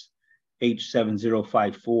Hebrew, it's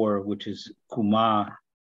H7054, which is kumah.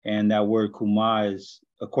 And that word kumah is,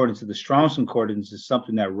 according to the Strong's Concordance, is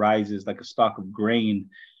something that rises like a stalk of grain.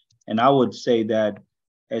 And I would say that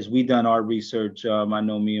as we done our research, I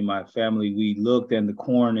know me and my family, we looked, and the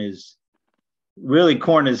corn is really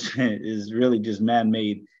just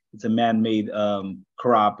man-made. It's a man-made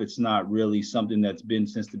crop. It's not really something that's been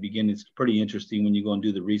since the beginning. It's pretty interesting when you go and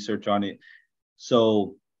do the research on it.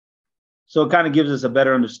 So it kind of gives us a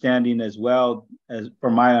better understanding, as well as,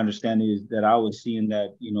 from my understanding, is that I was seeing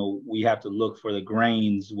that, we have to look for the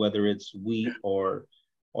grains, whether it's wheat or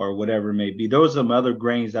whatever it may be. There was some other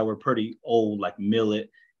grains that were pretty old, like millet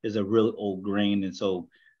is a really old grain. And so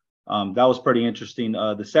that was pretty interesting.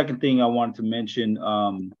 The second thing I wanted to mention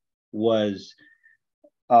was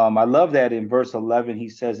I love that in verse 11, he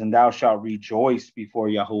says, "And thou shalt rejoice before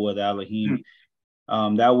Yahuah the Elohim."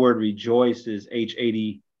 That word rejoice is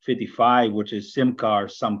H8055, which is simka or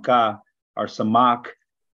samka or samak.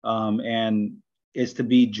 And it's to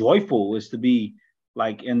be joyful. It's to be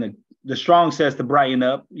like in the Strong says to brighten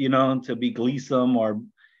up, to be gleesome, or,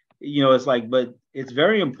 it's like, but it's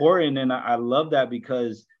very important. And I love that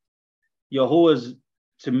because Yahuah's,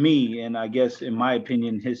 to me, and I guess in my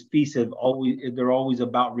opinion, his feasts they're always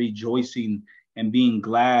about rejoicing and being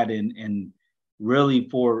glad and really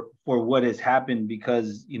for what has happened,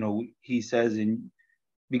 because, he says,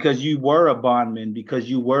 because you were a bondman, because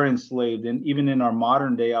you were enslaved. And even in our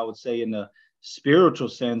modern day, I would say in the spiritual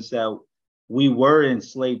sense that we were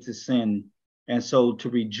enslaved to sin. And so to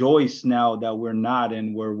rejoice now that we're not,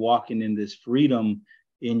 and we're walking in this freedom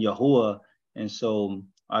in Yahuah. And so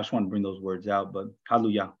I just want to bring those words out, but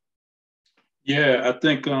hallelujah. Yeah, I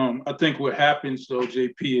think what happens though,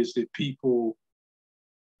 JP, is that people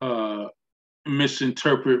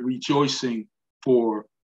misinterpret rejoicing for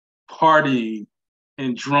partying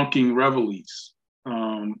and drunken revelries,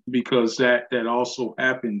 because that also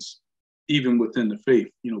happens even within the faith.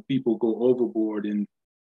 People go overboard and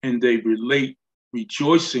they relate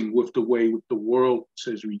rejoicing with the way the world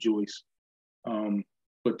says rejoice.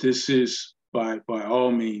 But this is by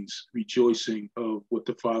all means rejoicing of what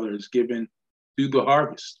the Father has given through the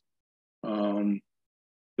harvest. The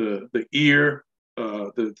ear,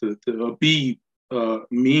 the abib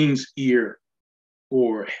means ear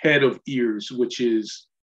or head of ears, which is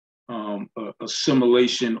a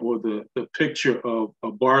simulation or the picture of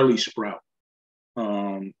a barley sprout,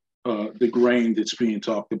 the grain that's being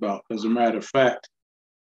talked about. As a matter of fact,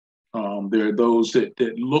 there are those that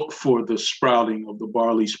look for the sprouting of the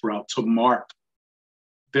barley sprout to mark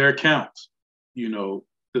their count. The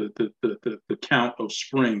count of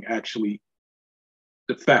spring. Actually,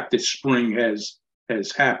 the fact that spring has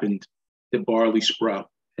happened, the barley sprout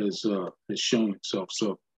has shown itself.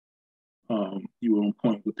 So you were on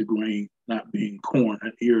point with the grain not being corn,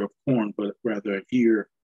 an ear of corn, but rather a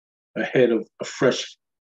head of a fresh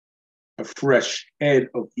head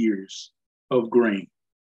of ears of grain.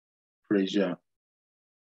 Praise Yah.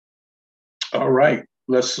 All right,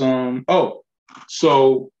 let's what's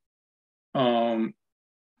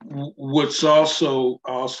I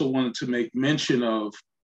also wanted to make mention of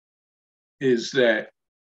is that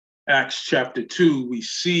Acts chapter 2, we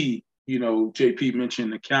see, JP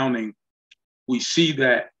mentioned accounting, we see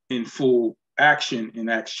that in full action in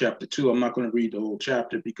Acts chapter 2. I'm not going to read the whole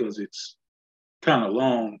chapter because it's kind of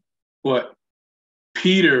long, but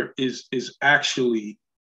Peter is actually,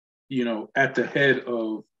 you know, at the head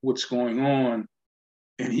of what's going on.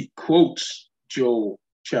 And he quotes Joel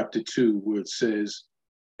chapter 2, where it says,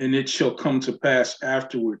 "And it shall come to pass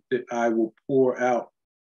afterward that I will pour out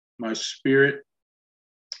my spirit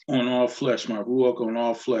on all flesh, my ruach on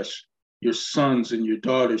all flesh. Your sons and your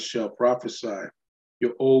daughters shall prophesy.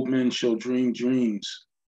 Your old men shall dream dreams.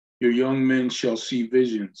 Your young men shall see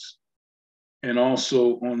visions. And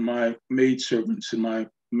also on my maidservants and my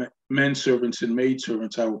men servants and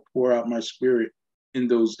maidservants, I will pour out my spirit in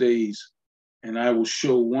those days. And I will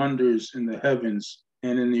show wonders in the heavens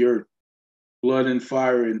and in the earth, blood and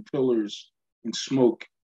fire and pillars and smoke.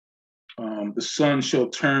 The sun shall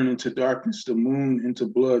turn into darkness, the moon into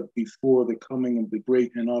blood before the coming of the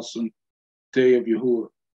great and awesome day of Yahuah.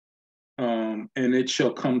 And it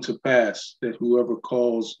shall come to pass that whoever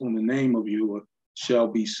calls on the name of Yahuah shall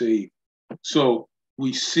be saved." So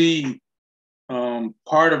we see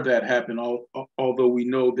part of that happen, although we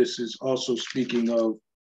know this is also speaking of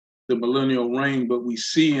the millennial reign, but we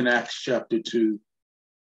see in Acts chapter 2,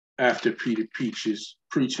 after Peter preaches,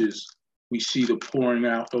 we see the pouring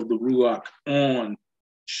out of the Ruach on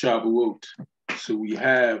Shavuot. So we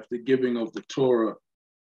have the giving of the Torah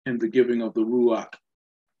and the giving of the Ruach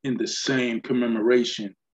in the same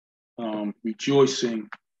commemoration, rejoicing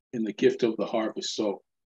in the gift of the harvest. So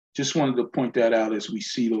just wanted to point that out as we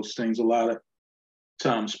see those things. A lot of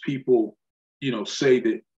times people, you know, say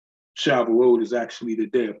that Shavuot is actually the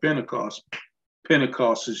day of Pentecost.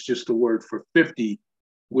 Pentecost is just the word for 50,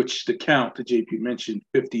 which the count that JP mentioned,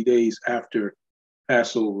 50 days after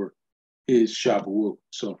Passover is Shavuot.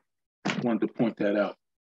 So I wanted to point that out.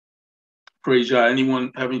 Praise Yah.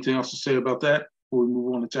 Anyone have anything else to say about that before we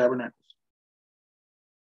move on to Tabernacles?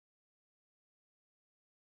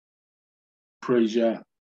 Praise Yah.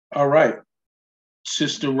 All right.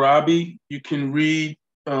 Sister Robbie, you can read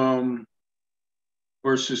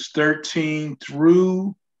verses 13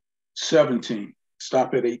 through 17.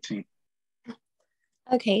 Stop at 18.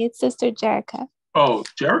 Okay, it's Sister Jerica. Oh,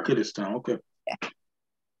 Jerica this time. Okay.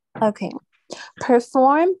 Okay.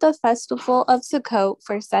 Perform the festival of Sukkot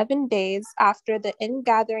for 7 days after the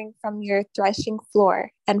ingathering from your threshing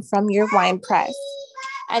floor and from your winepress.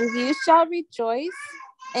 And you shall rejoice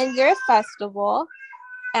in your festival,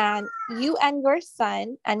 and you and your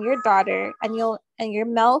son and your daughter and your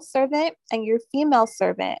male servant and your female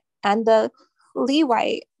servant and the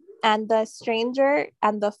Levite and the stranger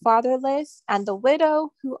and the fatherless and the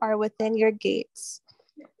widow who are within your gates.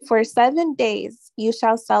 For 7 days you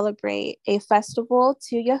shall celebrate a festival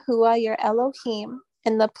to Yahuah your Elohim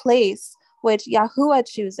in the place which Yahuah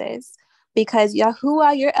chooses, because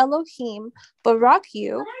Yahuah your Elohim barak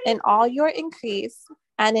you in all your increase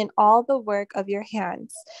and in all the work of your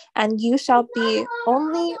hands, and you shall be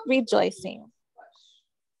only rejoicing.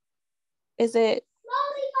 Is it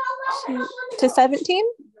to 17?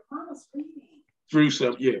 Through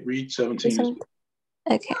 7, yeah, read 17.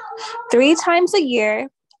 Okay. 3 times a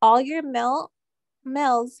year, all your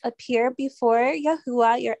males appear before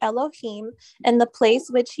Yahuah your Elohim in the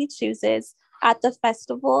place which he chooses at the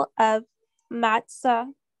festival of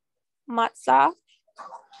Matzah,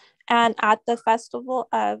 and at the festival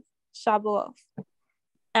of Shavuot,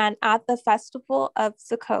 and at the festival of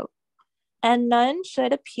Sukkot. And none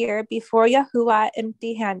should appear before Yahuah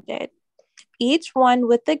empty-handed, each one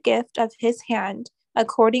with the gift of his hand,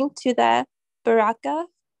 according to the barakah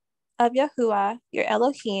of Yahuah your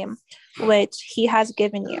Elohim, which he has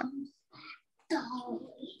given you.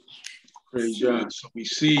 Praise God. So we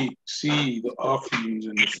see the offerings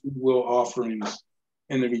and the free will offerings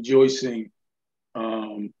and the rejoicing.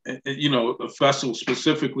 And, you know, a festival,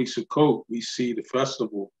 specifically Sukkot, we see the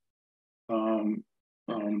festival,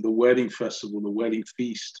 the wedding festival, the wedding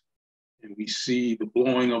feast. And we see the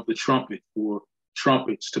blowing of the trumpet, or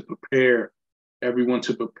trumpets, to prepare everyone,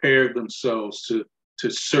 to prepare themselves to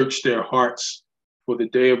search their hearts for the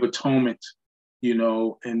Day of Atonement, you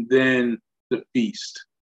know, and then the feast,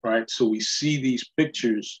 right? So we see these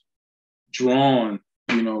pictures drawn,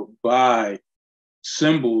 you know, by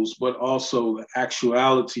symbols, but also the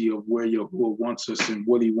actuality of where Yahuah wants us and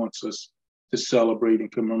what he wants us to celebrate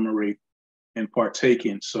and commemorate and partake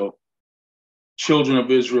in. So children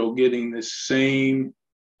of Israel getting this same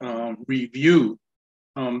review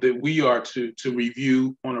that we are to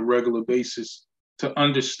review on a regular basis, to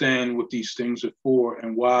understand what these things are for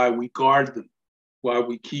and why we guard them, why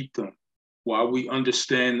we keep them, why we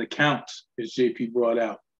understand the counts, as JP brought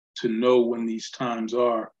out, to know when these times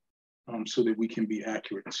are, so that we can be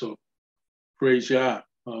accurate. So praise Yah.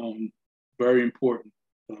 Very important,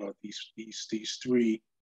 these 3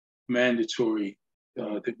 mandatory,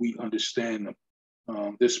 that we understand them.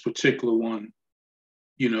 This particular one,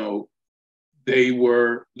 you know, they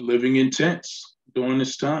were living in tents during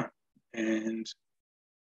this time. And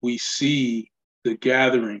we see the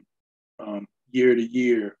gathering year to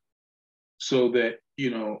year, so that, you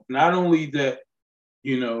know, not only that,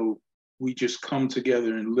 you know, we just come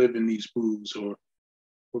together and live in these booths or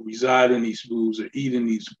reside in these booths or eat in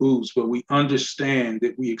these booths, but we understand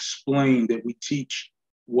that we explain, that we teach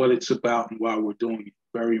what it's about and why we're doing it.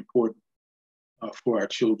 Very important for our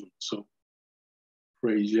children. So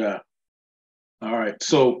praise Yah. All right,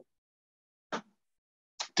 so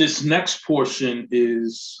this next portion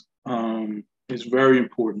is very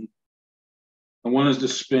important. I want us to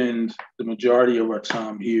spend the majority of our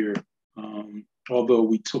time here, although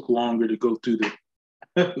we took longer to go through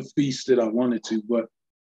the feast that I wanted to, but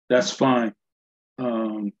that's fine.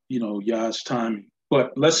 You know, Yah's timing.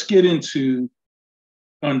 But let's get into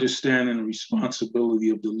understanding the responsibility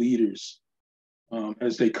of the leaders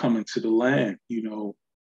as they come into the land. You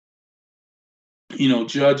know,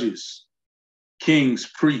 judges, kings,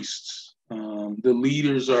 priests. The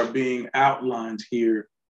leaders are being outlined here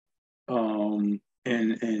and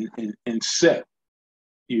set,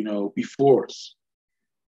 you know, before us.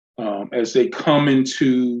 As they come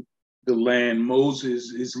into the land,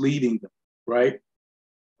 Moses is leading them, right?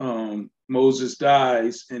 Moses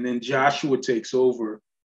dies, and then Joshua takes over,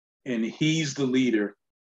 and he's the leader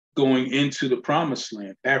going into the promised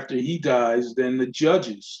land. After he dies, then the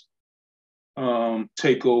judges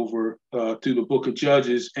take over through the book of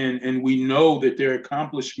Judges, and we know that their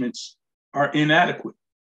accomplishments are inadequate.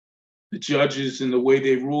 The judges and the way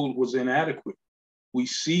they ruled was inadequate. We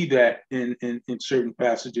see that in certain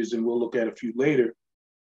passages, and we'll look at a few later.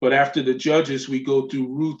 But after the judges, we go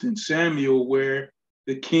through Ruth and Samuel, where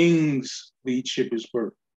the king's leadership is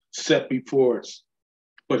set before us.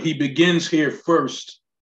 But he begins here first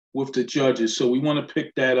with the judges. So we want to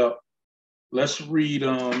pick that up. Let's read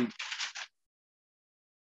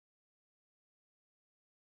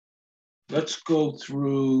let's go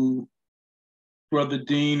through, Brother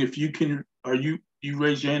Dean, if you can, you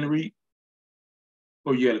raised your hand to read?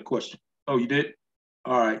 Oh, you had a question. Oh, you did?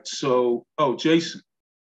 All right, so, Jason.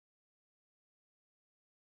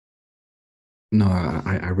 No,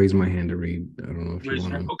 I raised my hand to read. I don't know if you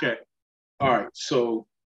want to. Okay. All right, so,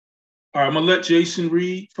 all right, I'm going to let Jason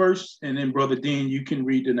read first, and then Brother Dean, you can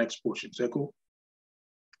read the next portion. Is that cool?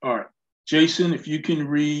 All right. Jason, if you can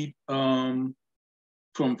read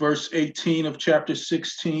from verse 18 of chapter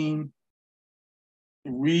 16,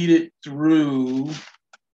 read it through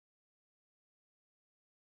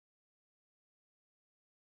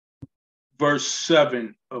verse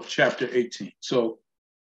 7 of chapter 18. So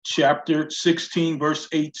chapter 16, verse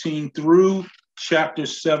 18 through chapter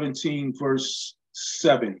 17, verse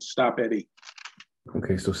 7. Stop at 8.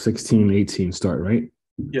 Okay, so 16, 18 start, right?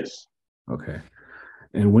 Yes. Okay.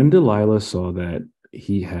 And when Delilah saw that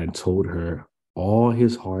he had told her all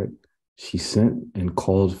his heart, she sent and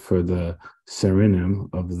called for the Serenim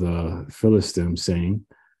of the Philistines, saying,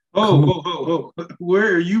 Oh,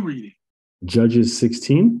 where are you reading? Judges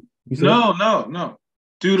 16? No.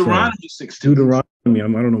 Deuteronomy 16. Deuteronomy. I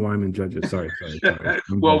don't know why I'm in Judges. Sorry.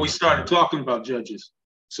 Well, we started talking about Judges.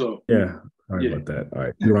 So yeah, sorry about that. All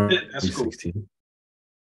right. Deuteronomy 16.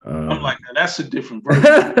 I'm like, that's a different verse.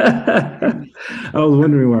 I was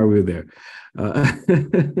wondering why we were there.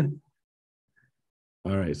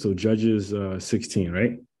 All right, so Judges 16,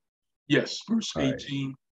 right? Yes, verse 18.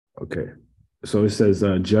 Right. Okay, so it says,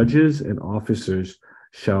 judges and officers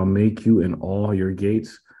shall make you in all your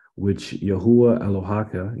gates, which Yahuah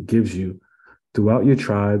Elohaka gives you throughout your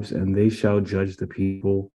tribes, and they shall judge the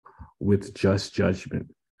people with just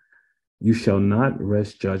judgment. You shall not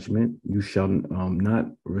wrest judgment. You shall not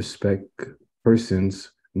respect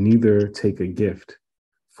persons, neither take a gift.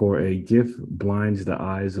 For a gift blinds the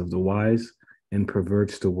eyes of the wise and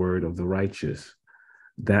perverts the word of the righteous.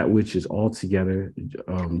 That which is altogether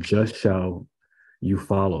just shall you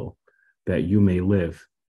follow, that you may live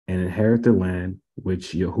and inherit the land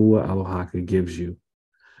which Yahuah Elohaka gives you.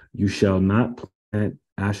 You shall not plant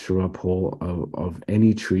Asherah pole of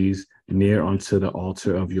any trees near unto the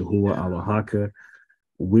altar of Yahuah Elohaka,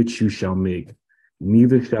 which you shall make.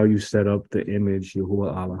 Neither shall you set up the image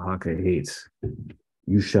Yahuah Elohaka hates.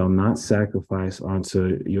 You shall not sacrifice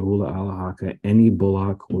unto Yahuah Elohaka any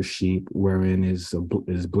bullock or sheep wherein is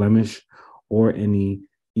blemish or any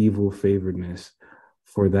evil favoredness,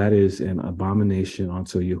 for that is an abomination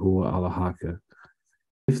unto Yahuah Elohaka.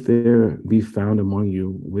 If there be found among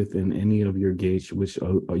you within any of your gates which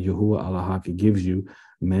Yahuah Elohaka gives you,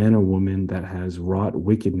 man or woman that has wrought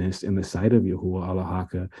wickedness in the sight of Yahuah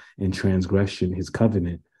Elohaka in transgression his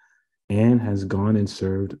covenant, and has gone and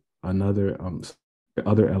served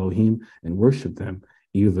other Elohim and worshiped them,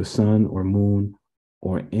 either the sun or moon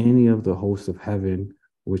or any of the hosts of heaven,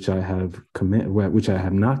 which I have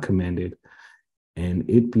not commanded, and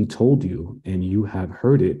it be told you, and you have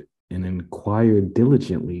heard it and inquired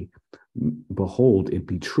diligently, behold, it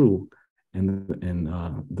be true, and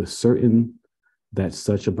the certain that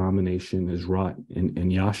such abomination is wrought in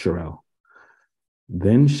Yasharel.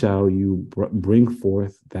 Then shall you bring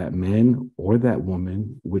forth that man or that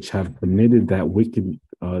woman which have committed that wicked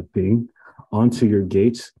thing onto your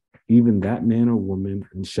gates, even that man or woman,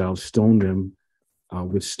 and shall stone them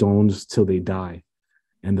with stones till they die.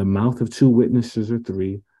 And the mouth of 2 witnesses or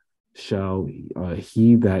 3 shall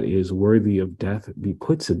he that is worthy of death be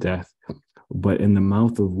put to death. But in the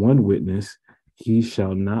mouth of 1 witness he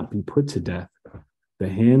shall not be put to death. The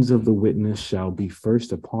hands of the witness shall be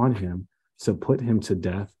first upon him to put him to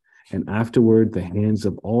death, and afterward the hands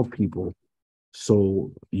of all people.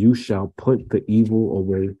 So you shall put the evil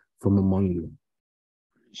away from among you.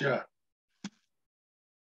 Yeah.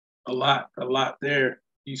 A lot there.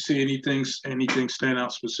 You see anything stand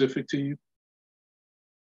out specific to you?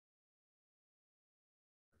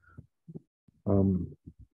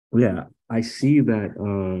 Yeah, I see that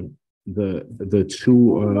the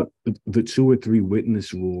 2 or 3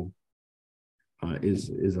 witness rule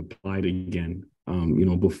is applied again.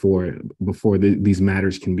 Before these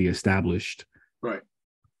matters can be established. Right.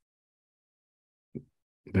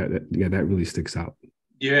 That really sticks out.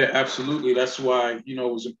 Yeah, absolutely. That's why, it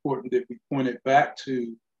was important that we pointed back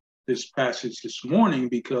to this passage this morning,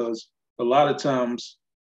 because a lot of times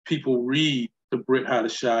people read the Brit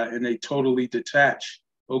Hadashah and they totally detach.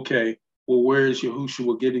 Okay, well, where is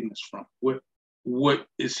Yahushua getting this from? What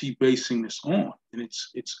is he basing this on? And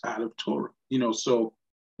it's out of Torah. So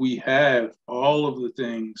we have all of the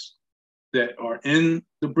things that are in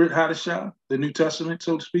the Brit Hadashah, the New Testament,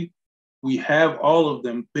 so to speak. We have all of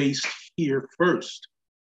them based here first.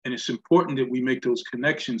 And it's important that we make those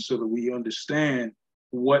connections so that we understand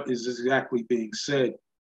what is exactly being said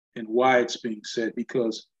and why it's being said,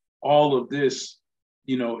 because all of this,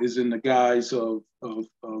 is in the guise of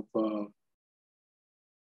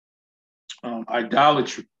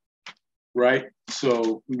idolatry, right?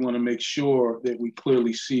 So we want to make sure that we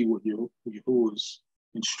clearly see what Yahuwah is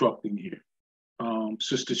instructing here.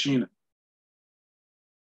 Sister Sheena.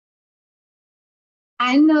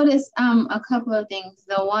 I noticed a couple of things.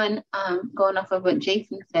 The one, going off of what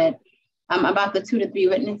Jason said about the 2 to 3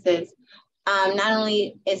 witnesses, not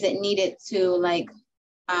only is it needed to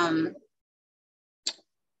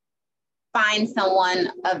find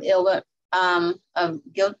someone of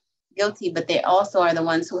guilty, but they also are the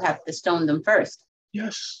ones who have to stone them first.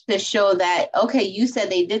 Yes. To show that, okay, you said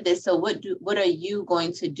they did this, so what are you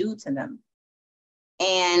going to do to them?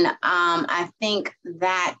 And I think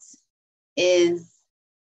that is,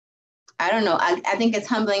 I don't know, I think it's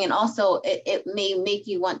humbling, and also it may make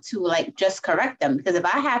you want to just correct them, because if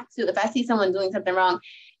I see someone doing something wrong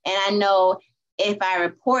and I know if I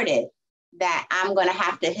report it that I'm going to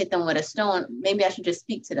have to hit them with a stone, maybe I should just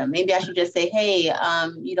speak to them. Maybe I should just say, hey,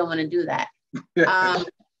 you don't want to do that.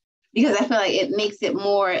 Because I feel like it makes it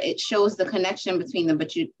more, it shows the connection between them,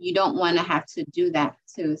 but you don't want to have to do that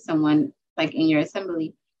to someone in your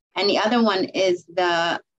assembly. And the other one is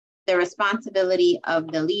the responsibility of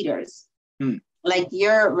the leaders.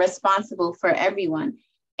 You're responsible for everyone.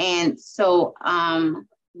 And so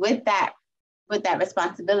with that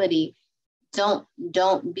responsibility, don't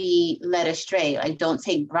be led astray. Don't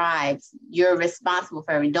take bribes. You're responsible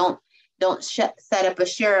for everyone. Don't set up a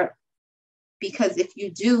share, because if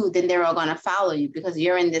you do, then they're all going to follow you, because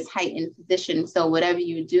you're in this heightened position. So whatever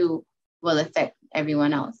you do will affect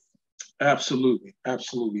everyone else. Absolutely.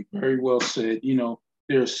 Absolutely. Very well said.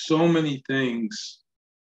 There's so many things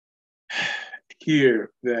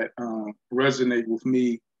here that resonate with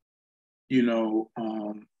me, and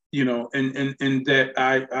that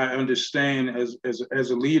I understand as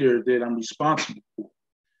a leader that I'm responsible for.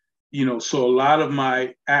 So a lot of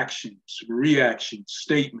my actions, reactions,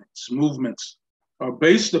 statements, movements are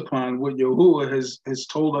based upon what Yahuwah has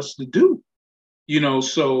told us to do.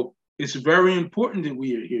 So it's very important that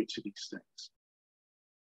we adhere to these things.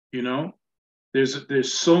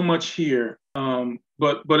 There's so much here,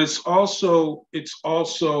 but it's also it's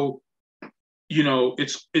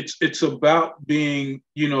about being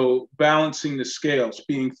balancing the scales,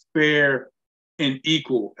 being fair and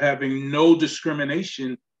equal, having no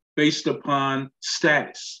discrimination based upon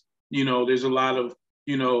status. There's a lot of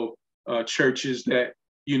churches that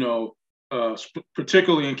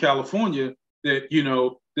particularly in California, that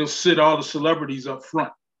they'll sit all the celebrities up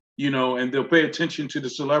front. and they'll pay attention to the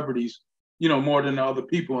celebrities, more than the other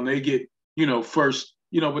people, and they get, first,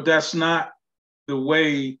 but that's not the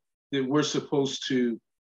way that we're supposed to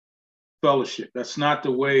fellowship. That's not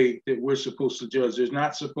the way that we're supposed to judge. There's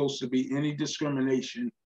not supposed to be any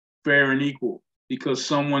discrimination, fair and equal, because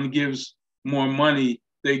someone gives more money,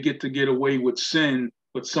 they get away with sin,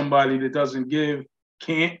 but somebody that doesn't give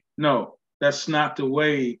can't. No, that's not the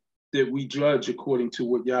way that we judge according to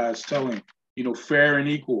what Yah is telling, fair and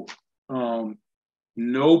equal.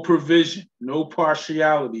 No provision, no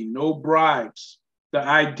partiality, no bribes. The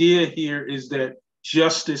idea here is that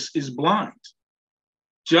justice is blind.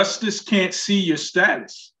 Justice can't see your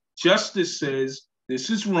status. Justice says, this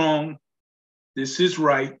is wrong, this is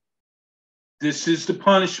right, this is the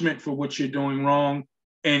punishment for what you're doing wrong,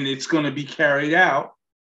 and it's going to be carried out,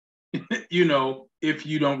 if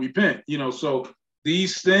you don't repent. So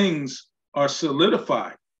these things are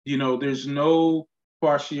solidified. There's no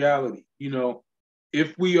partiality.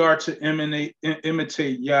 If we are to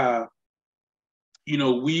imitate Yah,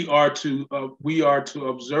 we are to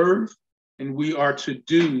observe, and we are to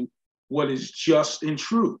do what is just and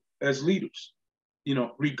true as leaders,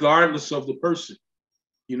 regardless of the person.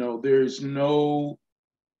 There's no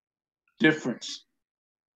difference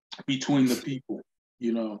between the people.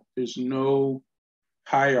 There's no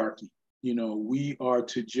hierarchy. We are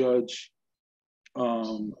to judge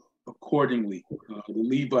accordingly. The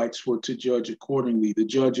Levites were to judge accordingly. The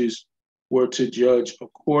judges were to judge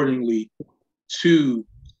accordingly to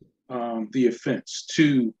the offense,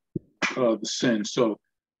 to the sin. So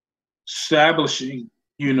establishing,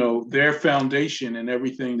 their foundation and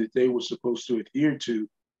everything that they were supposed to adhere to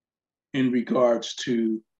in regards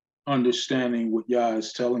to understanding what Yah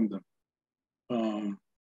is telling them.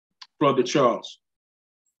 Brother Charles.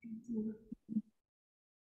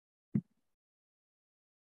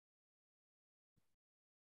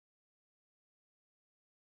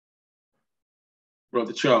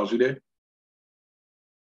 Brother Charles, you there?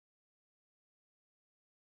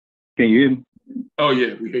 Can you hear me? Oh,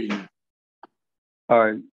 yeah, we hear you. All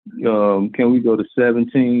right. Can we go to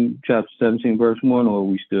 17, chapter 17, verse 1, or are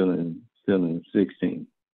we still in 16?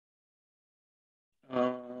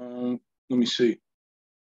 Let me see.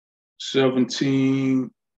 17.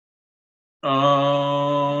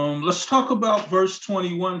 Let's talk about verse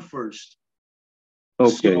 21 first.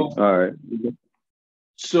 Okay, all right.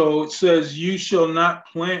 So it says, you shall not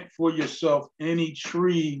plant for yourself any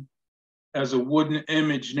tree as a wooden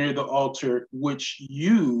image near the altar, which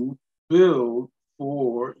you build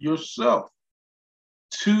for yourself.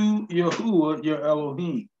 To Yahuah, your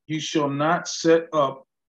Elohim, you shall not set up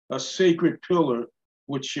a sacred pillar,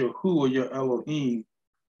 which Yahuah, your Elohim,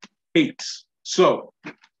 hates. So,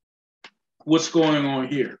 what's going on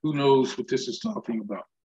here? Who knows what this is talking about?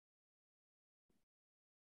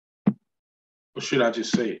 Or should I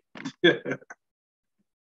just say it?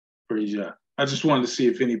 Praise Yah. I just wanted to see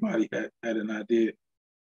if anybody had an idea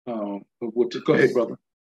of what to. Go ahead, brother.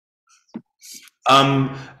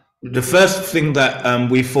 The first thing that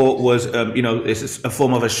we thought was, it's a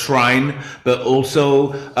form of a shrine, but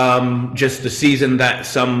also just the season that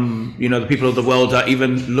some, the people of the world are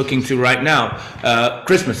even looking to right now,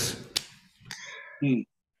 Christmas.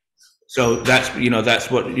 So that's, that's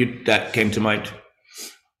what that came to mind.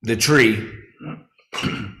 The tree.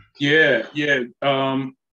 Yeah.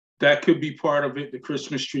 That could be part of it. The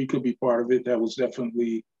Christmas tree could be part of it. That was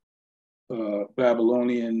definitely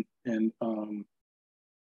Babylonian and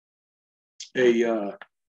a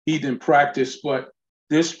heathen practice. But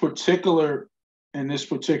this particular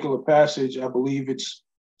passage, I believe it's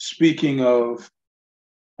speaking of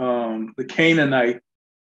the Canaanite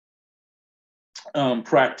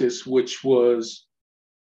practice, which was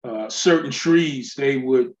certain trees they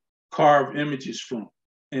would carve images from,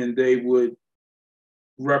 and they would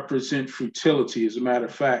represent fertility. As a matter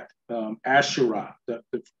of fact, Asherah,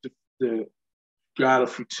 the god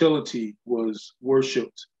of fertility, was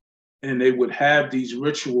worshipped, and they would have these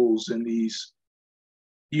rituals and these,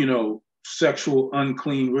 sexual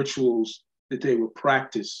unclean rituals that they would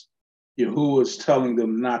practice. Yahuwah is telling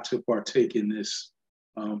them not to partake in this.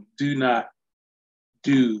 Do not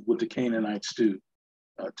do what the Canaanites do.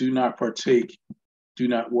 Do not partake. Do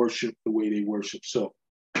not worship the way they worship. So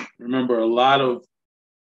remember, a lot of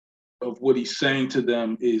what he's saying to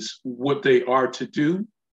them is what they are to do,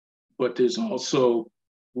 but there's also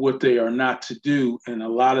what they are not to do. And a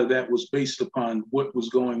lot of that was based upon what was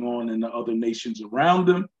going on in the other nations around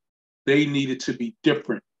them. They needed to be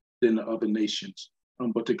different than the other nations.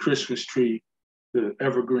 But the Christmas tree, the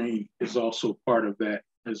evergreen, is also part of that,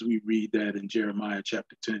 as we read that in Jeremiah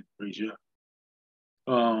chapter 10. Praise Yah.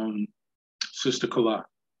 Sister Kala.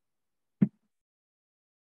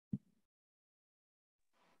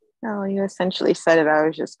 No, you essentially said it. I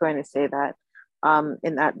was just going to say that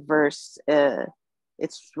in that verse,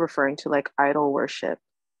 it's referring to like idol worship.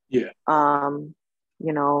 Yeah.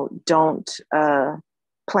 You know, don't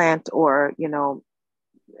plant or, you know,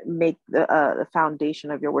 make the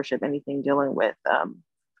foundation of your worship anything dealing with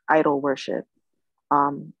idol worship,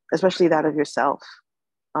 especially that of yourself.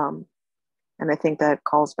 And I think that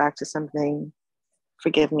calls back to something,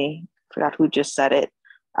 forgive me, forgot who just said it,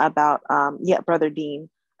 about, Brother Dean,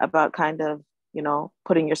 about kind of, you know,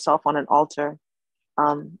 putting yourself on an altar,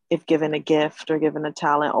 if given a gift or given a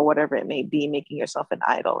talent or whatever it may be, making yourself an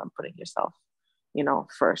idol and putting yourself, you know,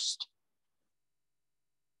 first.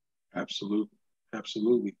 Absolutely.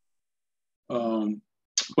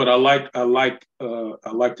 But I like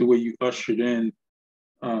the way you ushered in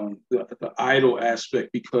the idol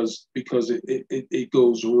aspect, because it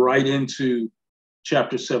goes right into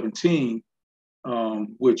chapter 17,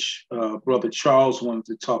 which Brother Charles wanted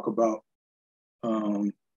to talk about,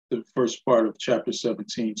 the first part of chapter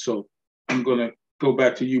 17. So I'm going to go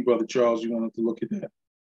back to you, Brother Charles. You wanted to look at that.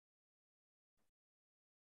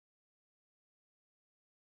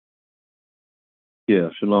 Yeah,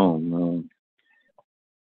 Shalom.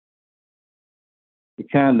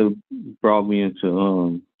 It kind of brought me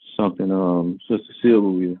into something Sister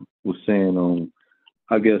Sylvia was saying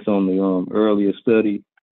I guess on the earlier study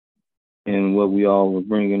and what we all were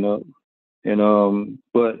bringing up. And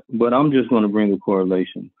but I'm just going to bring a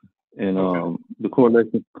correlation, and Okay. The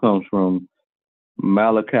correlation comes from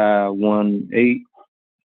Malachi 1:8.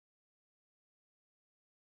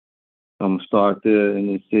 I'm gonna start there, and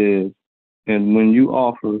it says, "And when you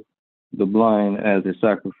offer the blind as a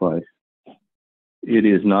sacrifice, it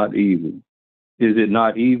is not evil. Is it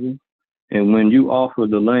not evil? And when you offer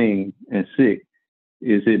the lame and sick,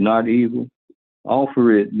 is it not evil?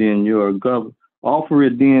 Offer it then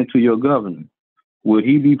to your governor. Would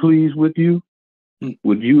he be pleased with you?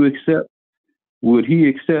 Would he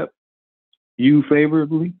accept you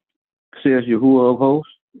favorably? Says Yahuah of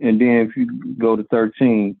hosts." And then if you go to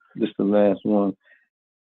 13, this is the last one.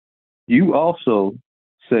 "You also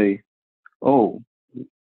say, oh,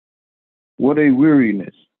 what a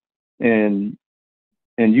weariness, and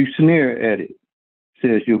you sneer at it,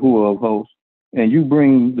 says Yahuah of hosts, and you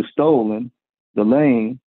bring the stolen, the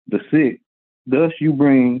lame, the sick, thus you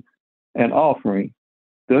bring an offering.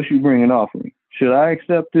 Should I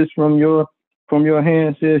accept this from your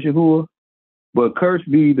hand, says Yahuah? But cursed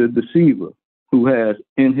be the deceiver who has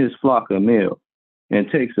in his flock a male, and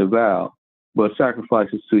takes a vow, but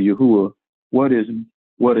sacrifices to Yahuah what is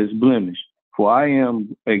blemished. For I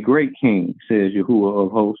am a great king, says Yahuah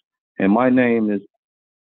of hosts, and my name is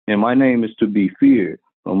to be feared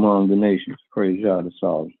among the nations." Praise Yah the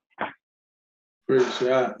Sovereign. Praise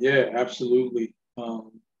God. Yeah, absolutely.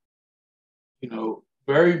 You know,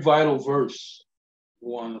 very vital verse,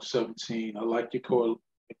 1 of 17. I like your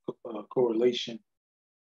correlation.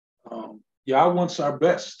 Yah wants our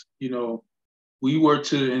best. You know, we were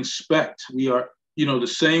to inspect. We are, you know, the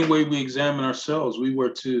same way we examine ourselves, we were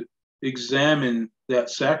to examine that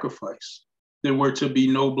sacrifice. There were to be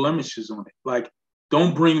no blemishes on it. Like,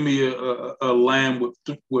 don't bring me a lamb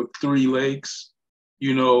with 3 legs.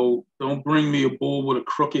 You know, don't bring me a bull with a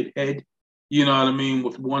crooked head. You know what I mean?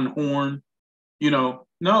 With 1 horn. You know,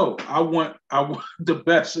 no, I want the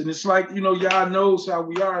best. And it's like, you know, Yah knows how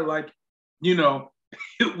we are. Like, you know,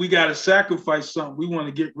 we got to sacrifice something. We want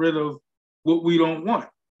to get rid of what we don't want.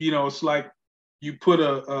 You know, it's like you put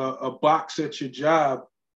a box at your job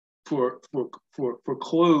for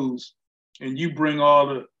clothes, and you bring all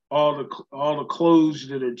the clothes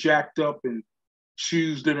that are jacked up and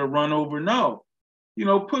shoes that are run over. No, you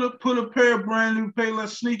know, put a pair of brand new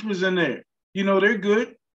Payless sneakers in there. You know, they're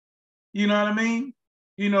good. You know what I mean?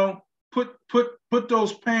 You know, put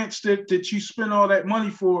those pants that you spend all that money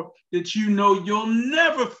for, that you know you'll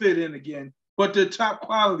never fit in again, but they're top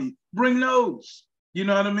quality. Bring those. You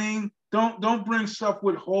know what I mean? Don't bring stuff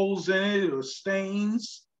with holes in it or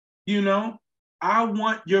stains. You know, I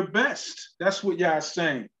want your best. That's what Yah is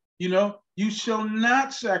saying. You know, you shall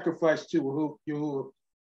not sacrifice to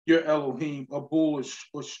your Elohim a bull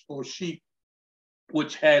or sheep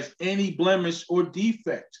which has any blemish or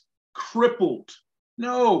defect, crippled.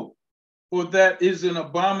 No, for that is an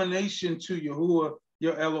abomination to Yahuah,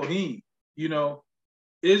 your Elohim. You know,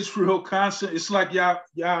 Israel constant. It's like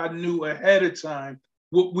y'all knew ahead of time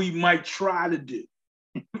what we might try to do,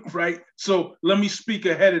 right? So let me speak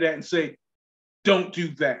ahead of that and say, don't do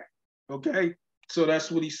that, okay? So that's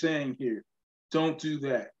what he's saying here. Don't do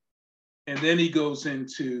that. And then he goes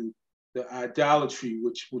into the idolatry,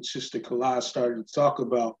 which Sister Kala started to talk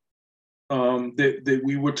about, that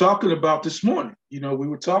we were talking about this morning. We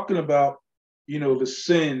were talking about, the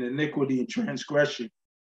sin, iniquity, and transgression.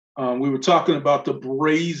 We were talking about the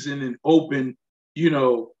brazen and open,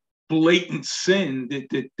 blatant sin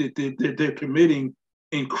that they're committing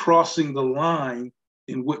in crossing the line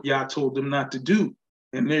in what Yah told them not to do.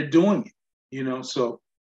 And they're doing it, so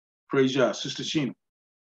praise Yah. Sister Sheena.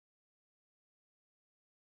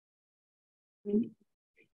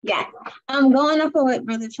 Yeah, going up on what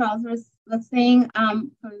Brother Charles was saying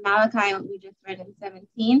from Malachi, what we just read in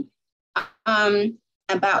 17,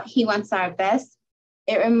 about he wants our best.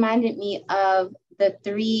 It reminded me of the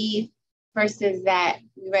 3 verses that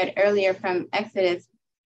we read earlier from Exodus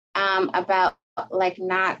about like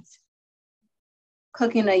not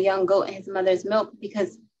cooking a young goat in his mother's milk,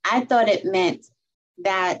 because I thought it meant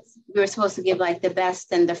that we were supposed to give like the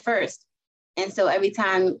best and the first. And so every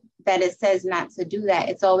time that it says not to do that,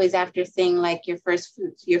 it's always after saying like your first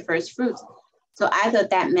fruits. So I thought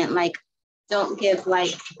that meant like, don't give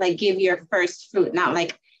like give your first fruit, not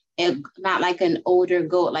like an older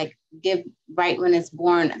goat, like give right when it's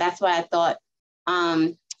born. That's why I thought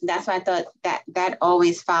that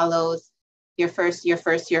always follows your first.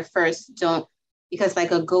 Don't, because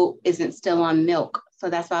like a goat isn't still on milk. So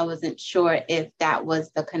that's why I wasn't sure if that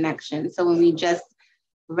was the connection. So when we just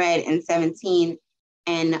read in 17,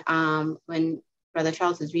 and when Brother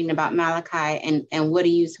Charles was reading about Malachi and what are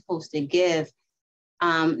you supposed to give,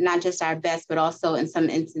 not just our best, but also in some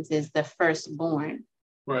instances the firstborn.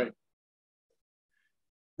 Right.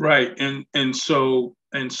 And so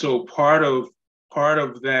part of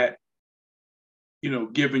that,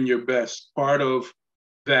 giving your best, part of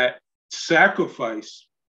that sacrifice,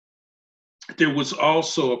 there was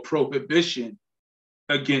also a prohibition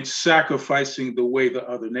against sacrificing the way the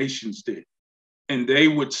other nations did. And they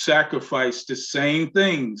would sacrifice the same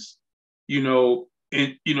things, in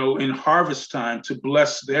harvest time to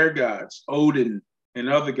bless their gods, Odin and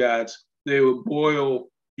other gods. They would boil,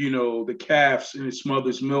 the calves in its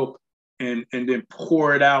mother's milk and then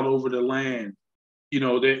pour it out over the land.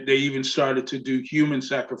 They even started to do human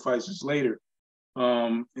sacrifices later.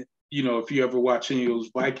 If you ever watch any of those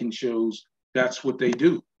Viking shows, that's what they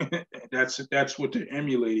do. That's what they're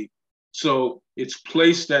emulating. So it's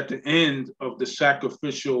placed at the end of the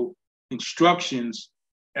sacrificial instructions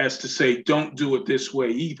as to say, don't do it this way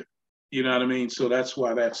either. You know what I mean? So that's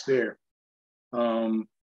why that's there.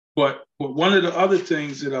 But one of the other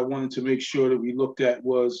things that I wanted to make sure that we looked at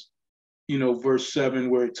was, verse 7,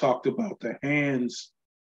 where it talked about the hands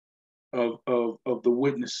of the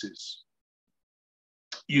witnesses,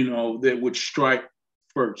 that would strike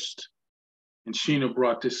first. And Sheena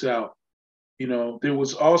brought this out. There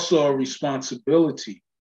was also a responsibility,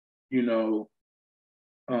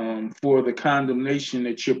 for the condemnation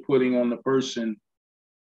that you're putting on the person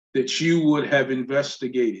that you would have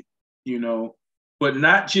investigated, but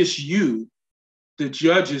not just you, the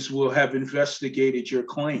judges will have investigated your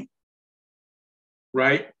claim,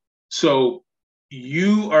 right? So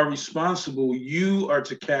you are responsible, you are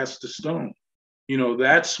to cast the stone.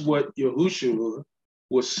 That's what Yahushua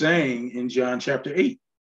was saying in John chapter 8,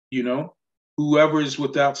 whoever is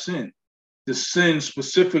without sin, the sin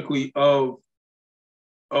specifically of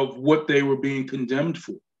what they were being condemned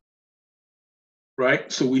for,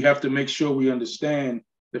 right? So we have to make sure we understand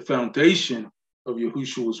the foundation of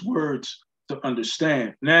Yahushua's words to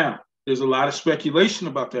understand. Now, there's a lot of speculation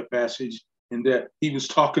about that passage, and that he was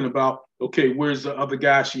talking about, okay, where's the other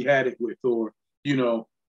guy she had it with? Or,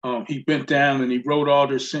 he bent down and he wrote all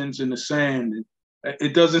their sins in the sand. And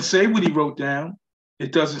it doesn't say what he wrote down.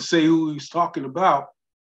 It doesn't say who he's talking about.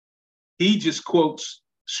 He just quotes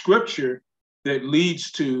scripture that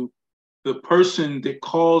leads to the person that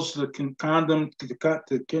calls the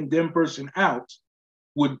condemned person out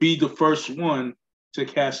would be the first one to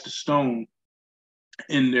cast a stone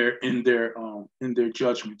in their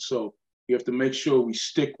judgment. So we have to make sure we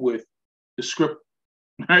stick with the script,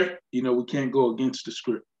 right? We can't go against the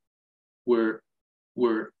script. We're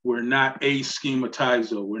not a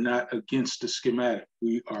schematizer. We're not against the schematic.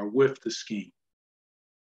 We are with the scheme.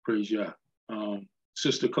 Praise Yah.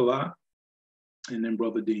 Sister Kala, and then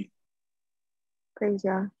Brother Dean. Praise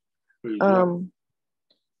Yah. Praise Yah.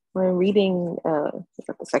 When reading the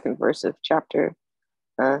second verse of chapter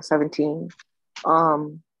 17,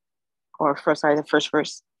 the first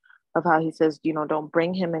verse of how he says, don't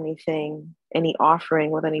bring him any offering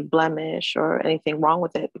with any blemish or anything wrong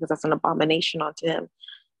with it, because that's an abomination unto him.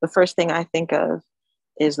 The first thing I think of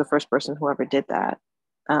is the first person who ever did that.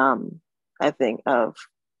 I think of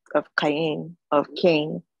Cain.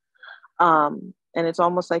 And it's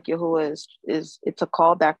almost like Yahuah is it's a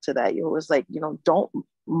callback to that. Yahuah is like, don't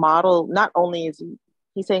model, not only is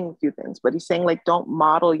he's saying a few things, but he's saying like, don't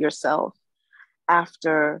model yourself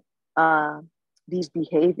after these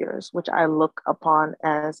behaviors, which I look upon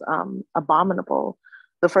as abominable.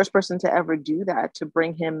 The first person to ever do that, to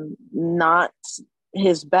bring him not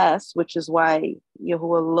his best, which is why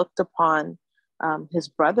Yahuah looked upon his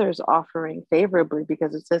brother's offering favorably,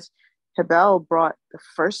 because it says Hebel brought the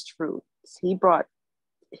first fruits. He brought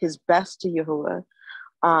his best to Yahuah,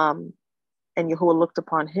 and Yahuah looked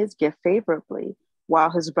upon his gift favorably,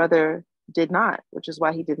 while his brother did not, which is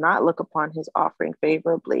why he did not look upon his offering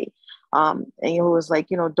favorably. And Yahuah was like,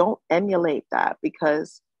 don't emulate that,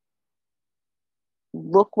 because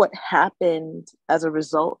look what happened as a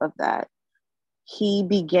result of that. He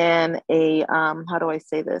began a, how do I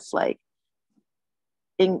say this? Like,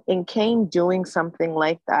 in Cain doing something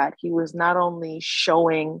like that, he was not only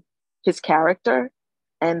showing his character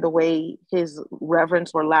and the way his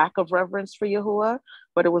reverence or lack of reverence for Yahuah,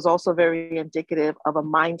 but it was also very indicative of a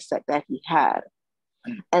mindset that he had.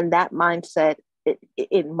 And that mindset,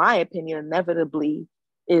 in my opinion, inevitably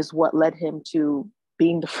is what led him to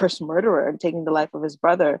being the first murderer and taking the life of his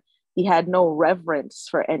brother. He had no reverence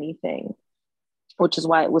for anything, which is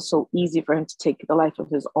why it was so easy for him to take the life of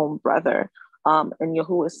his own brother. And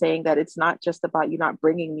Yahuah is saying that it's not just about you not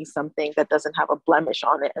bringing me something that doesn't have a blemish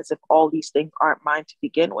on it, as if all these things aren't mine to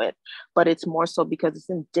begin with, but it's more so because it's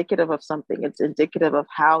indicative of something. It's indicative of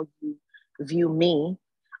how you view me.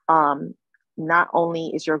 Not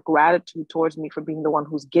only is your gratitude towards me for being the one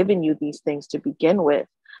who's given you these things to begin with,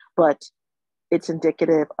 but it's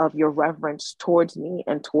indicative of your reverence towards me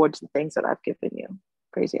and towards the things that I've given you.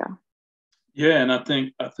 Praise Yah. Yeah, and I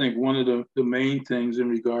think one of the main things in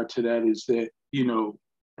regard to that is that, you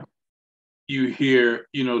hear,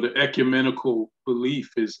 the ecumenical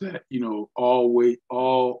belief is that,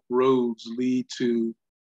 all roads lead to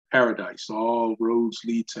paradise, all roads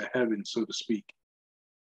lead to heaven, so to speak.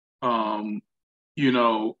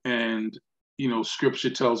 Scripture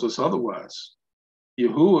tells us otherwise.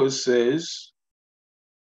 Yahuah says,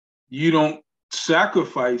 you don't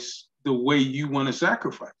sacrifice the way you want to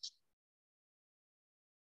sacrifice.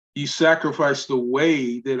 You sacrifice the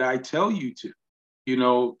way that I tell you to.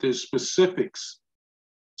 There's specifics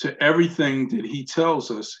to everything that he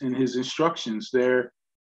tells us in his instructions. They're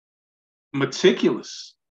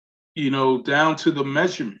meticulous, down to the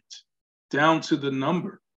measurement, down to the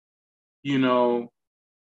number,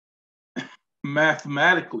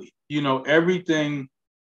 mathematically, everything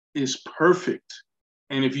is perfect.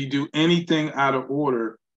 And if you do anything out of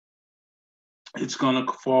order, it's going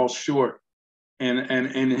to fall short. And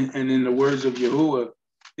in the words of Yahuah,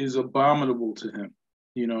 is abominable to him,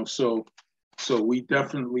 So we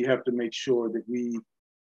definitely have to make sure that we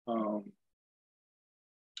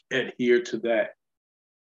adhere to that.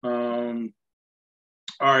 All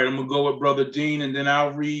right, I'm gonna go with Brother Dean, and then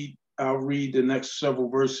I'll read the next several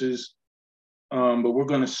verses. But we're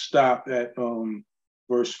gonna stop at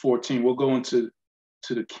verse 14. We'll go into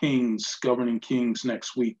the kings, governing kings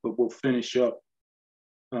next week, but we'll finish up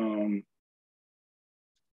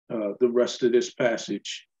the rest of this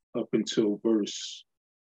passage up until verse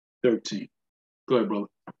 13. Go ahead, brother.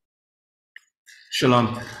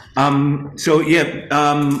 Shalom.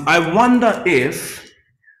 I wonder if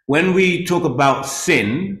when we talk about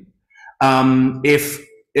sin,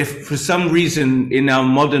 if for some reason in our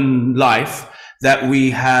modern life that we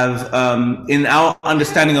have, in our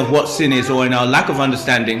understanding of what sin is, or in our lack of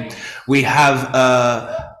understanding, we have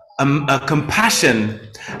a compassion,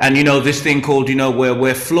 and this thing called, where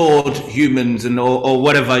we're flawed humans, and or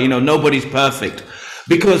whatever, nobody's perfect.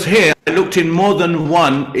 Because here I looked in more than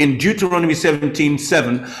one, in Deuteronomy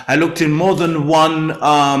 17:7, I looked in more than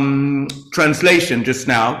one translation just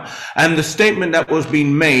now, and the statement that was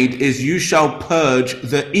being made is, you shall purge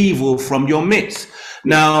the evil from your midst.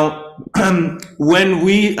 Now, when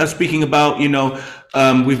we are speaking about,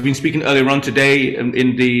 we've been speaking earlier on today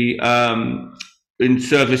in the in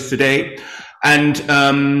service today,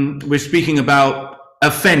 and we're speaking about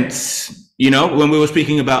offense. When we were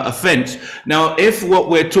speaking about offense. Now, if what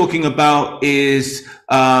we're talking about is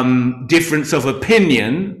difference of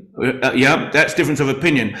opinion, that's difference of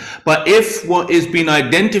opinion. But if what is being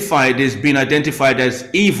identified is being identified as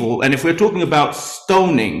evil, and if we're talking about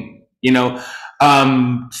stoning,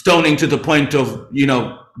 stoning to the point of,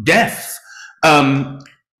 death,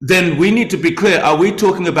 then we need to be clear. Are we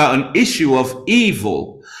talking about an issue of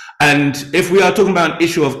evil? And if we are talking about an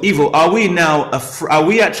issue of evil, are we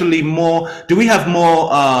actually more, do we have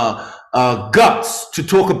more guts to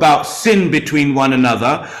talk about sin between one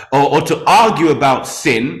another, or to argue about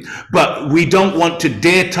sin, but we don't want to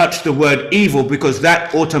dare touch the word evil, because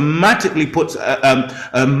that automatically puts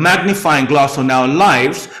a magnifying glass on our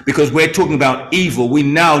lives, because we're talking about evil. We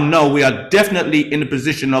now know we are definitely in a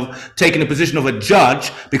position of taking a position of a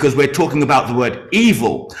judge, because we're talking about the word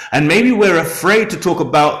evil. And maybe we're afraid to talk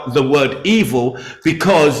about the word evil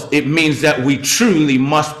because it means that we truly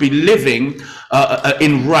must be living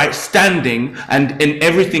in right standing and in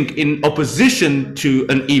everything in opposition to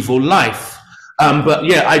an evil life. But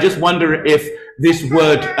yeah, I just wonder if this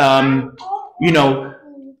word,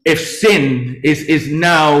 if sin is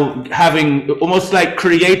now having almost like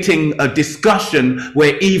creating a discussion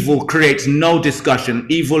where evil creates no discussion.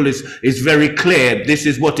 Evil is very clear. This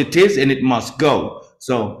is what it is and it must go.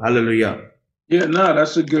 So, hallelujah. Yeah, no,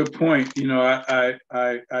 that's a good point. I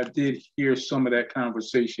did hear some of that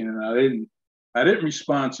conversation, and I didn't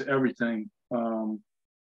respond to everything.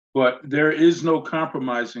 But there is no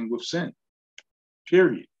compromising with sin.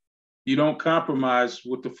 Period. You don't compromise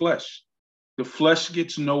with the flesh. The flesh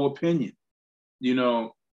gets no opinion.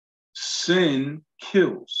 Sin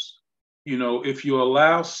kills. If you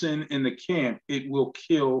allow sin in the camp, it will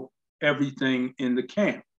kill everything in the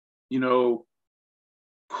camp.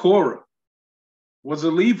 Korah was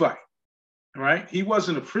a Levite, right? He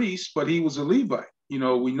wasn't a priest, but he was a Levite. We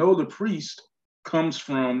know the priest comes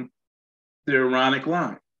from the Aaronic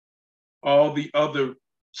line. All the other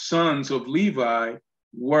sons of Levi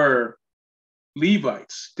were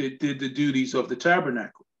Levites that did the duties of the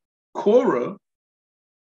tabernacle. Korah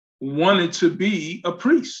wanted to be a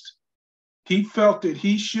priest. He felt that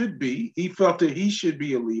he should be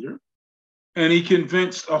a leader, and he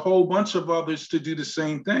convinced a whole bunch of others to do the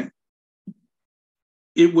same thing.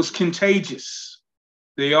 It was contagious.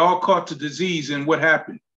 They all caught the disease, and what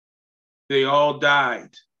happened? They all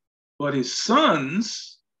died. But his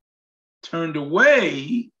sons turned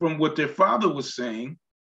away from what their father was saying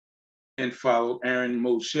and followed Aaron,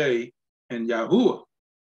 Moshe, and Yahuah.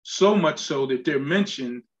 So much so that they're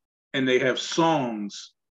mentioned, and they have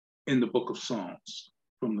songs in the book of Psalms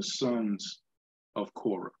from the sons of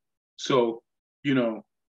Korah. So,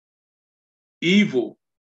 evil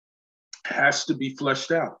has to be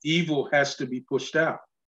fleshed out. Evil has to be pushed out,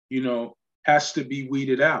 has to be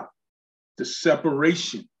weeded out. The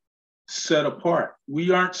separation, set apart.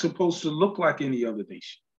 We aren't supposed to look like any other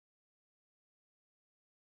nation.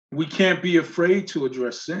 We can't be afraid to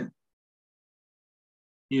address sin,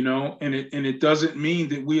 and it doesn't mean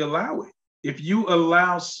that we allow it. If you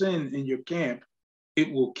allow sin in your camp,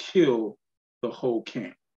 it will kill the whole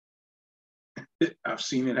camp. I've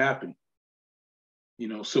seen it happen.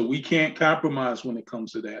 So we can't compromise when it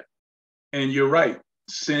comes to that. And you're right,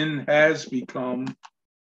 sin has become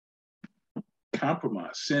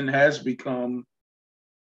compromised. Sin has become,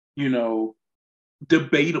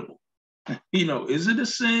 debatable. Is it a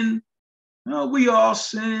sin? No, we all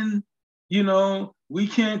sin. We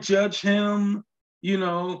can't judge him.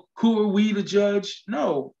 Who are we to judge?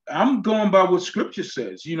 No, I'm going by what scripture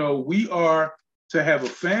says. We are to have a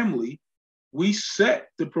family. We set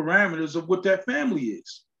the parameters of what that family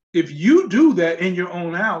is. If you do that in your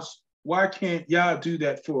own house, why can't Yah do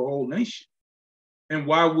that for a whole nation? And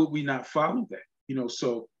why would we not follow that?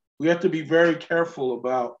 So we have to be very careful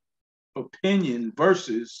about opinion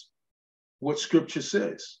versus what scripture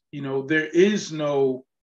says. There is no,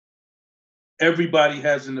 everybody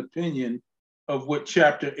has an opinion of what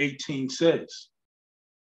chapter 18 says.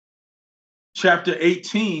 Chapter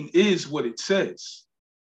 18 is what it says.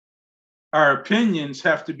 Our opinions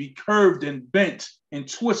have to be curved and bent and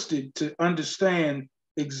twisted to understand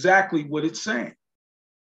exactly what it's saying,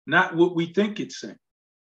 not what we think it's saying.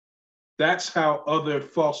 That's how other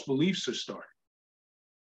false beliefs are started.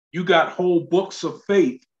 You got whole books of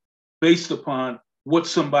faith based upon what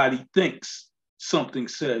somebody thinks something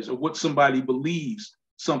says or what somebody believes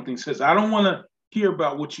something says. I don't want to hear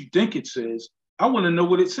about what you think it says. I want to know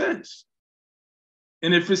what it says.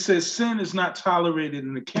 And if it says sin is not tolerated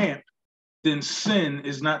in the camp, then sin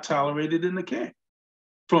is not tolerated in the camp.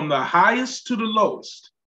 From the highest to the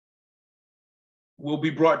lowest will be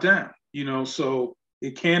brought down, so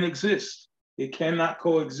it can't exist. It cannot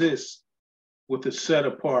coexist with a set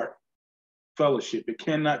apart fellowship. It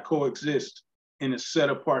cannot coexist in a set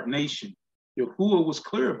apart nation. Yahuah was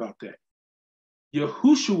clear about that.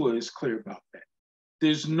 Yahushua is clear about that.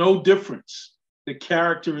 There's no difference. The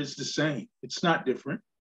character is the same. It's not different.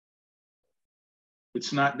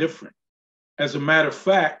 It's not different. As a matter of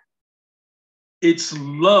fact, it's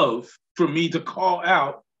love for me to call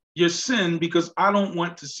out your sin because I don't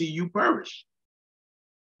want to see you perish.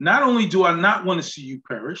 Not only do I not want to see you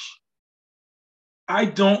perish, I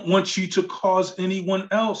don't want you to cause anyone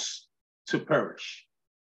else to perish.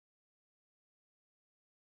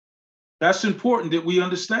 That's important that we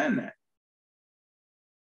understand that,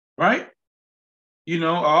 right? You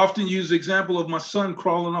know, I often use the example of my son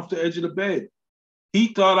crawling off the edge of the bed.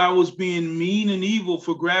 He thought I was being mean and evil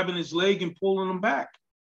for grabbing his leg and pulling him back.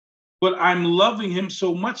 But I'm loving him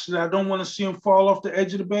so much that I don't want to see him fall off the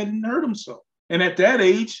edge of the bed and hurt himself. And at that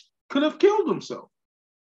age, could have killed himself.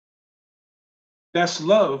 That's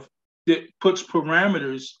love that puts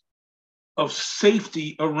parameters of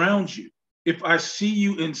safety around you. If I see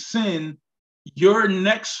you in sin, your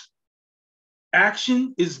next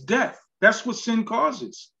action is death. That's what sin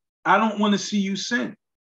causes. I don't want to see you sin.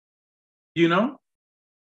 You know?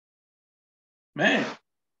 Man,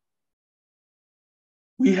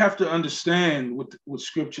 we have to understand what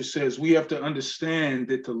scripture says. We have to understand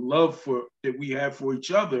that the love that we have for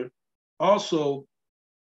each other also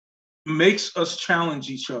makes us challenge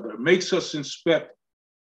each other, makes us inspect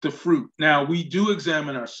the fruit. Now, we do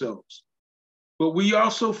examine ourselves, but we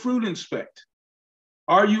also fruit inspect.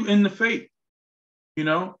 Are you in the faith? You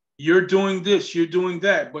know, you're doing this, you're doing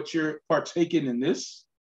that, but you're partaking in this.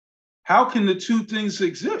 How can the two things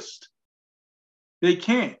exist? They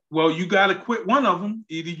can't. Well, you got to quit one of them.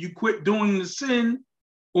 Either you quit doing the sin,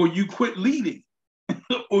 or you quit leading,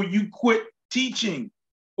 or you quit teaching,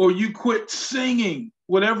 or you quit singing.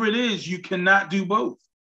 Whatever it is, you cannot do both.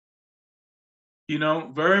 You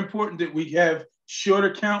know, very important that we have short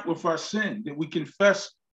account with our sin, that we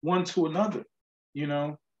confess one to another. You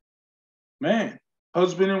know, man,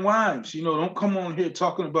 husband and wives, you know, don't come on here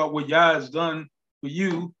talking about what Yah has done for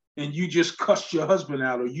you and you just cussed your husband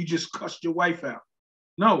out or you just cussed your wife out.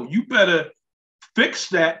 No, you better fix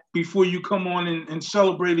that before you come on and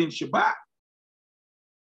celebrate in Shabbat.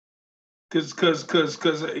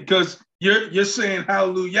 Because you're saying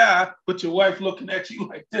hallelujah, but your wife looking at you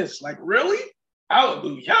like this, like, really?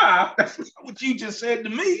 Hallelujah? That's not what you just said to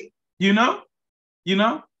me. You know,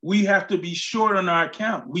 we have to be short on our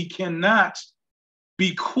account. We cannot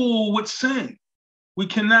be cool with sin. We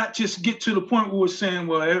cannot just get to the point where we're saying,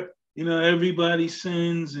 well, you know, everybody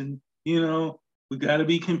sins and, you know, we got to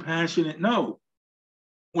be compassionate. No,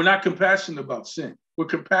 we're not compassionate about sin. We're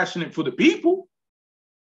compassionate for the people.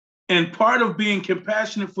 And part of being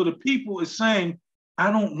compassionate for the people is saying,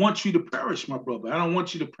 I don't want you to perish, my brother. I don't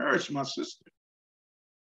want you to perish, my sister.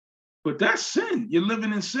 But that's sin. You're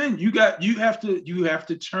living in sin. You have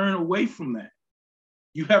to turn away from that.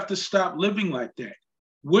 You have to stop living like that.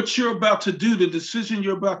 What you're about to do, the decision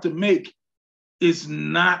you're about to make, is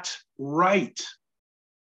not right.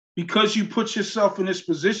 Because you put yourself in this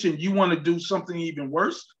position, you want to do something even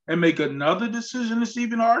worse and make another decision that's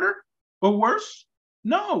even harder or worse?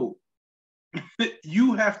 No.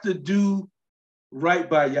 You have to do right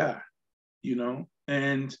by Yah, you know?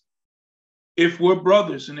 And if we're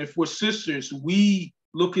brothers and if we're sisters, we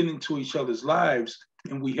looking into each other's lives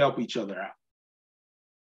and we help each other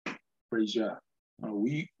out. Praise Yah.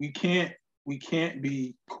 We can't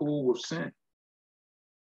be cool with sin.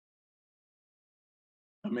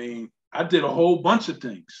 I mean, I did a whole bunch of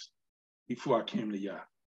things before I came to Yah.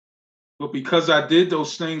 But because I did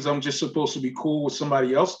those things, I'm just supposed to be cool with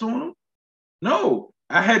somebody else doing them? No,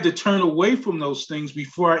 I had to turn away from those things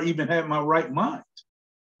before I even had my right mind.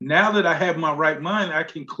 Now that I have my right mind, I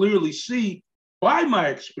can clearly see by my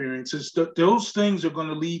experiences that those things are going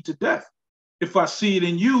to lead to death. If I see it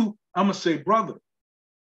in you, I'm going to say, brother,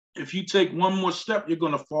 if you take one more step, you're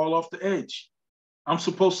going to fall off the edge. I'm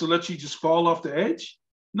supposed to let you just fall off the edge?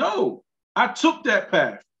 No, I took that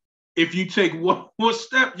path. If you take one more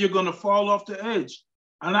step, you're going to fall off the edge.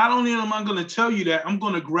 And not only am I going to tell you that, I'm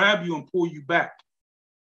going to grab you and pull you back.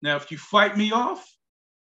 Now, if you fight me off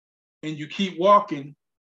and you keep walking,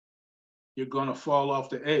 you're going to fall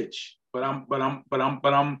off the edge. But I'm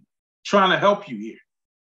trying to help you here.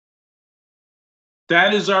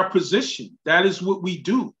 That is our position. That is what we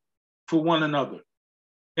do for one another.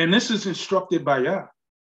 And this is instructed by Yah.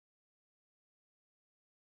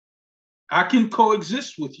 I can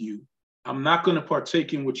coexist with you. I'm not going to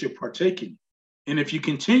partake in what you're partaking. And if you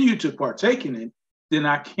continue to partake in it, then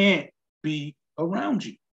I can't be around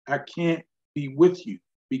you. I can't be with you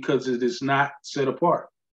because it is not set apart.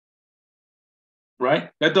 Right?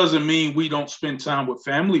 That doesn't mean we don't spend time with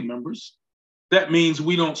family members. That means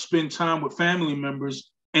we don't spend time with family members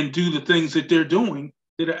and do the things that they're doing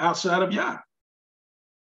that are outside of Yah.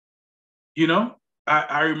 You know,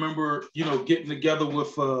 I remember, you know, getting together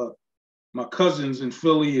with my cousins in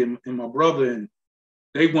Philly and my brother, and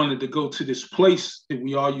they wanted to go to this place that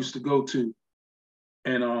we all used to go to.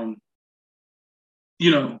 And,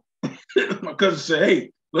 you know, my cousin said,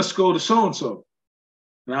 hey, let's go to so-and-so.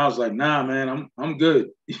 And I was like, nah, man, I'm good.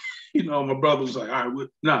 You know, my brother was like, all right,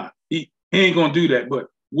 nah, he ain't gonna do that, but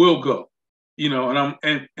we'll go. You know,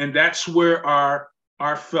 and that's where our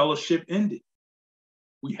fellowship ended.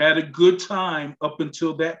 We had a good time up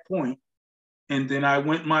until that point, and then I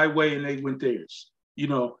went my way and they went theirs. You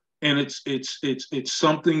know, and it's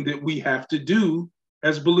something that we have to do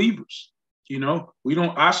as believers. You know, we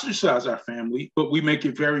don't ostracize our family, but we make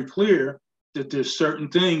it very clear that there's certain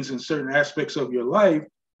things and certain aspects of your life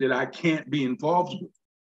that I can't be involved with,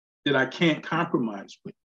 that I can't compromise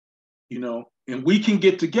with, you know, and we can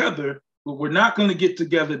get together, but we're not going to get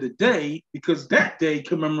together today because that day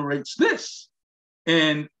commemorates this.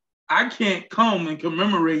 And I can't come and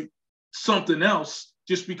commemorate something else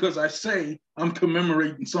just because I say I'm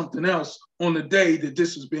commemorating something else on the day that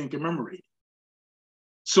this is being commemorated.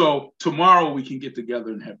 So tomorrow we can get together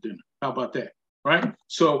and have dinner. How about that? Right?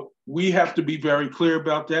 So we have to be very clear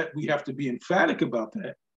about that. We have to be emphatic about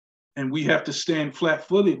that. And we have to stand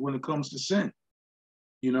flat-footed when it comes to sin,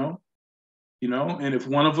 you know, and if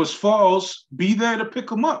one of us falls, be there to pick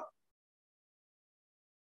them up,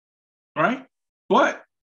 right? But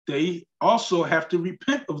they also have to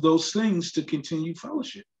repent of those things to continue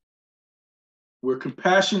fellowship. We're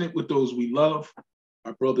compassionate with those we love,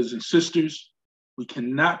 our brothers and sisters. We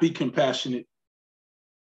cannot be compassionate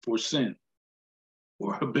for sin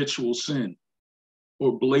or habitual sin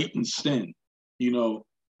or blatant sin,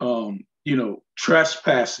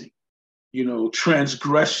 trespassing,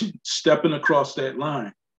 transgression, stepping across that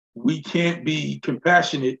line. We can't be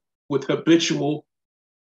compassionate with habitual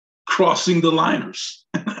crossing the liners,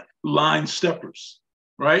 line steppers,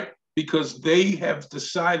 right? Because they have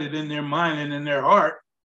decided in their mind and in their heart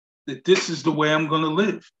that this is the way I'm going to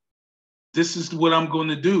live. This is what I'm going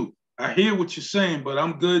to do. I hear what you're saying, but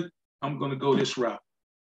I'm good. I'm going to go this route.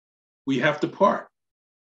 We have to part.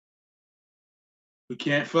 We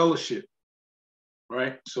can't fellowship,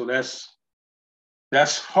 right? So that's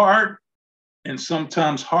hard and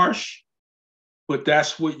sometimes harsh, but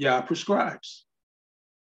that's what Yah prescribes.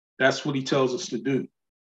 That's what he tells us to do.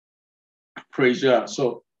 Praise Yah.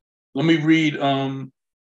 So let me read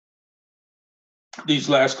these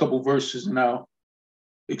last couple verses and I'll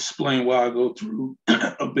explain why I go through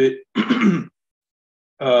a bit.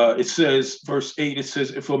 It says, verse 8, it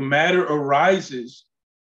says, if a matter arises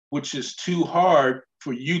which is too hard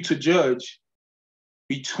for you to judge,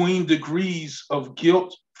 between degrees of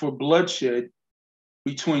guilt for bloodshed,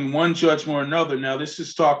 between one judgment or another. Now, this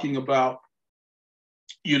is talking about,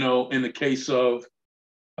 in the case of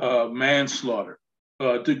manslaughter,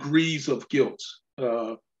 degrees of guilt.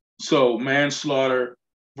 So manslaughter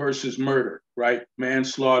versus murder, right?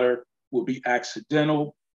 Manslaughter will be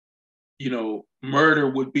accidental. Murder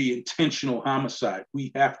would be intentional homicide.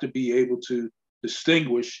 We have to be able to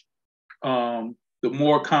distinguish. The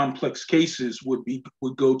more complex cases would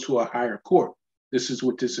go to a higher court. This is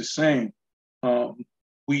what this is saying.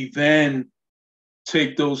 We then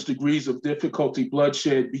take those degrees of difficulty,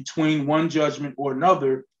 bloodshed, between one judgment or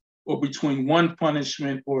another, or between one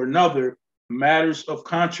punishment or another, matters of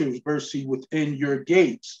controversy within your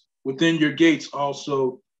gates. Within your gates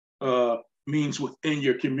also means within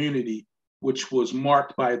your community, which was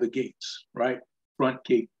marked by the gates, right? Front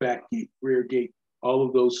gate, back gate, rear gate, all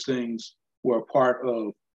of those things were a part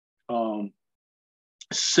of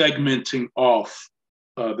segmenting off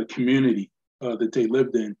the community that they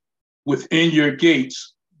lived in. Within your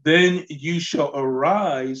gates, then you shall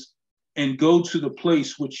arise and go to the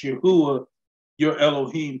place which Yahuah, your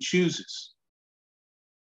Elohim, chooses.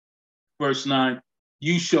 Verse 9,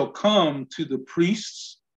 you shall come to the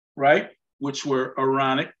priests, right, which were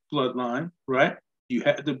Aaronic bloodline, right? You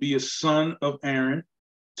had to be a son of Aaron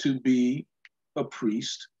to be a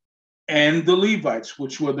priest, and the Levites,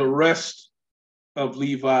 which were the rest of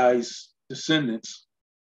Levi's descendants,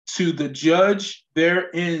 to the judge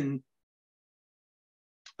therein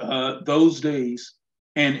those days,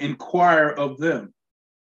 and inquire of them.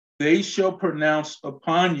 They shall pronounce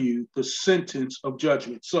upon you the sentence of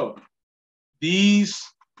judgment. So these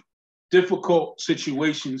difficult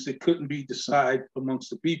situations that couldn't be decided amongst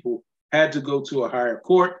the people had to go to a higher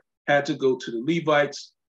court, had to go to the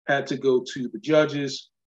Levites, had to go to the judges,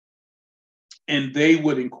 and they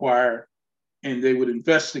would inquire and they would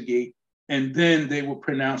investigate, and then they would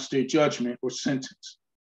pronounce their judgment or sentence.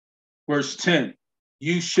 Verse 10,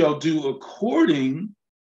 you shall do according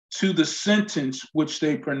to the sentence which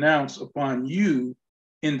they pronounce upon you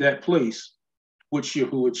in that place which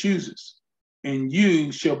Yahuah chooses. And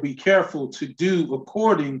you shall be careful to do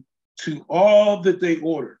according to all that they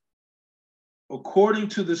order, according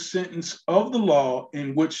to the sentence of the law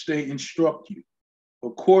in which they instruct you,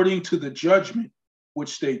 according to the judgment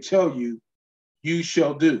which they tell you, you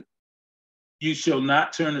shall do. You shall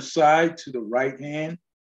not turn aside to the right hand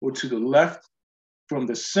or to the left from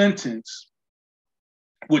the sentence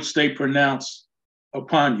which they pronounce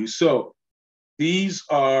upon you. So these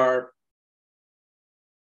are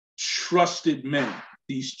trusted men,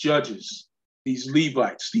 these judges, these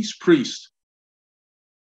Levites, these priests,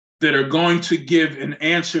 that are going to give an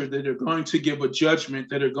answer, that are going to give a judgment,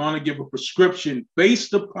 that are going to give a prescription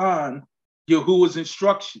based upon Yahuwah's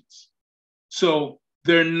instructions. So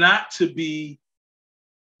they're not to be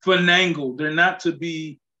finagled, they're not to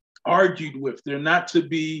be argued with, they're not to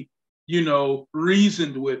be,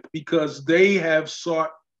 reasoned with, because they have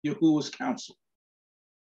sought Yahuwah's counsel,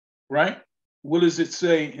 right? What does it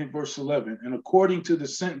say in verse 11? And according to the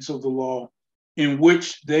sentence of the law in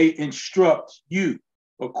which they instruct you,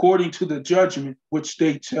 according to the judgment which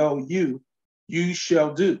they tell you, you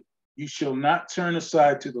shall do. You shall not turn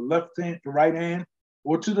aside to the left hand, the right hand,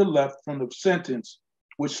 or to the left from the sentence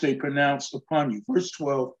which they pronounce upon you. Verse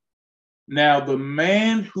 12, now the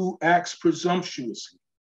man who acts presumptuously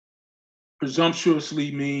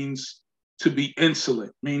means to be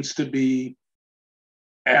insolent, means to be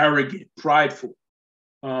arrogant, prideful,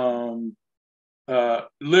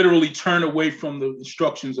 literally turn away from the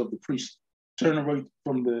instructions of the priest, turn away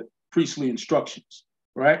from the priestly instructions,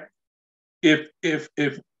 right?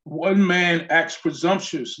 If one man acts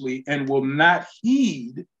presumptuously and will not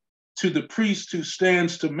heed to the priest who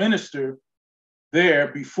stands to minister there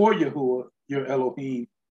before Yahuwah, your Elohim,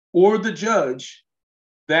 or the judge,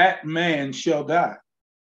 that man shall die.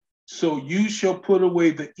 So you shall put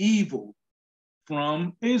away the evil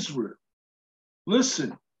from Israel.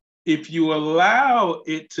 Listen, if you allow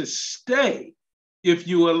it to stay, if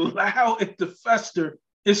you allow it to fester,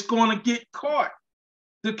 it's going to get caught.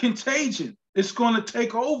 The contagion, it's going to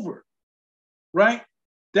take over, right?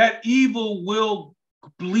 That evil will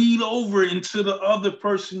bleed over into the other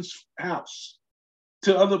person's house,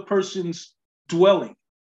 to other person's dwelling,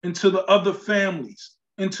 into the other families,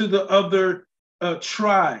 into the other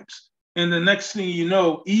tribes. And the next thing you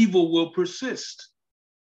know, evil will persist.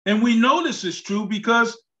 And we know this is true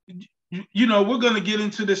because, we're going to get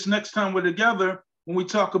into this next time we're together when we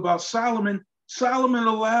talk about Solomon. Solomon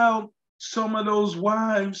allowed some of those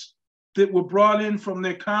wives that were brought in from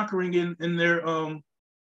their conquering in their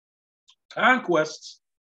conquests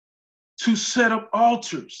to set up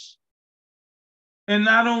altars. And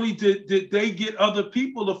not only did they get other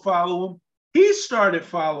people to follow him, he started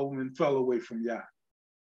following and fell away from Yah.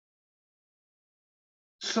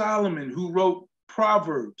 Solomon, who wrote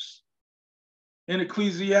Proverbs and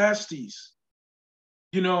Ecclesiastes,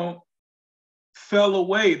 fell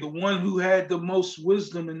away. The one who had the most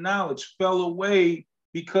wisdom and knowledge fell away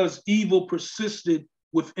because evil persisted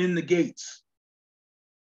within the gates.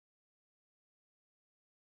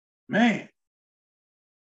 Man,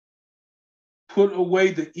 put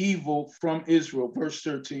away the evil from Israel, verse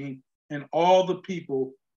 13, and all the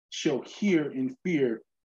people shall hear in fear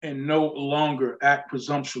and no longer act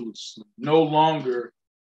presumptuously, no longer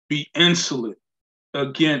be insolent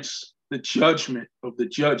against the judgment of the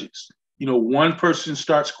judges. One person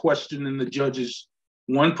starts questioning the judges,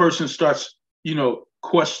 one person starts,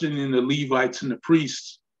 questioning the Levites and the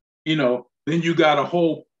priests, then you got a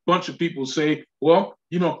whole bunch of people say, well,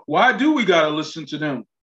 why do we got to listen to them?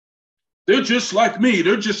 They're just like me.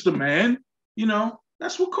 They're just a man.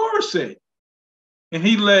 That's what Korah said. And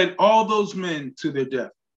he led all those men to their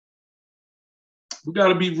death. We got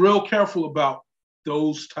to be real careful about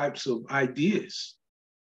those types of ideas.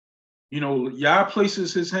 Yah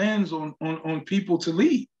places his hands on people to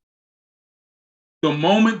lead. The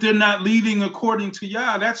moment they're not leading according to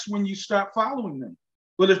Yah, that's when you stop following them.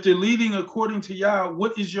 But if they're leading according to Yah,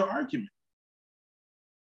 what is your argument?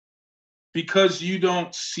 Because you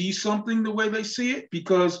don't see something the way they see it?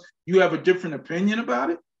 Because you have a different opinion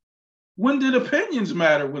about it? When did opinions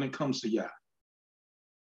matter when it comes to Yah?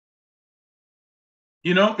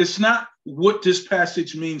 It's not what this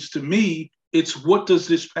passage means to me. It's what does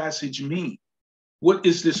this passage mean? What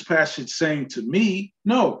is this passage saying to me?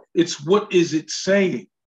 No, it's what is it saying?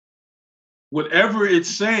 Whatever it's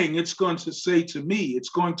saying, it's going to say to me. It's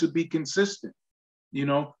going to be consistent.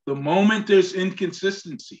 The moment there's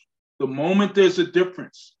inconsistency, the moment there's a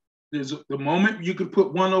difference, the moment you can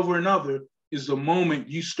put one over another is the moment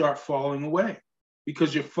you start falling away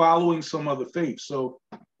because you're following some other faith. So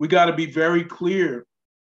we got to be very clear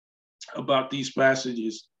about these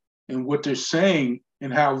passages and what they're saying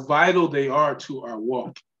and how vital they are to our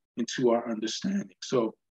walk and to our understanding.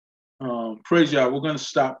 So praise Yah. We're going to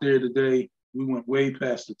stop there today. We went way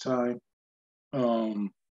past the time.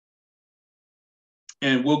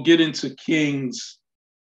 And we'll get into Kings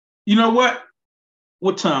You know what?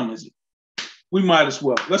 What time is it? We might as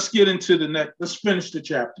well. Let's get into the next. Let's finish the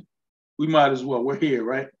chapter. We might as well. We're here,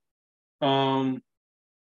 right?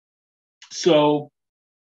 So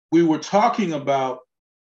we were talking about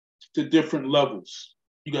the different levels.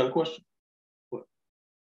 You got a question? What?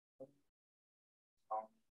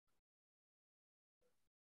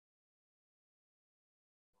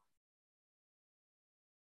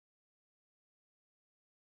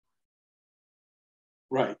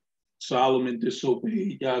 Right. Solomon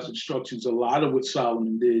disobeyed God's instructions. A lot of what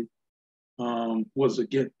Solomon did was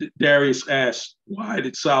against. Darius asked, why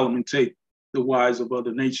did Solomon take the wives of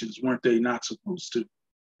other nations? Weren't they not supposed to?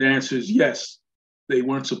 The answer is yes, they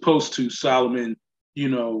weren't supposed to. Solomon,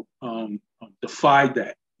 defied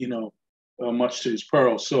that, much to his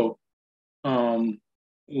peril. So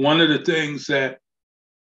one of the things that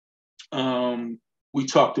we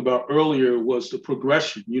talked about earlier was the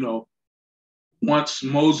progression. Once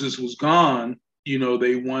Moses was gone,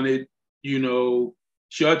 they wanted,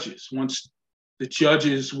 judges. Once the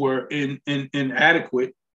judges were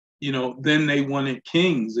inadequate, then they wanted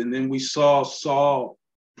kings. And then we saw Saul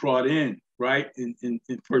brought in, right, in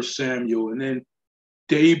 1 Samuel. And then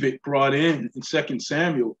David brought in 2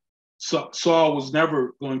 Samuel. Saul was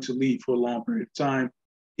never going to lead for a long period of time,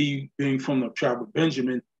 he being from the tribe of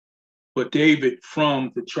Benjamin. But David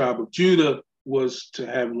from the tribe of Judah was to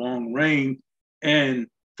have long reign, and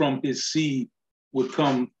from his seed would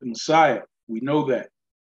come the Messiah. We know that.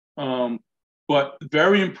 But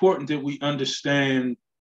very important that we understand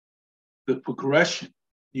the progression,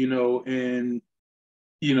 and,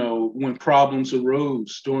 when problems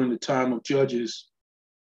arose during the time of Judges,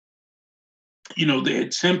 they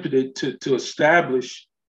attempted to establish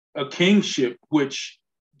a kingship, which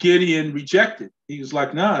Gideon rejected. He was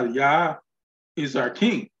like, nah, Yah is our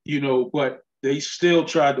king, but they still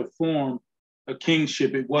tried to form a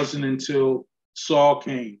kingship. It wasn't until Saul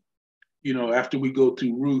came, after we go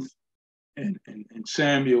through Ruth and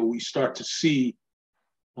Samuel, we start to see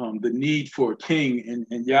the need for a king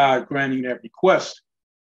and Yah granting that request.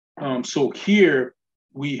 So here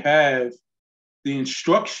we have the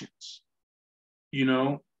instructions,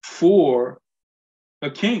 for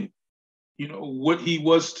a king, what he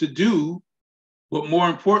was to do, but more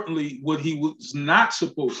importantly, what he was not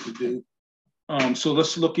supposed to do. So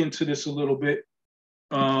let's look into this a little bit.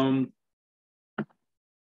 I'll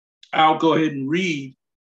go ahead and read,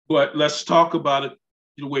 but let's talk about it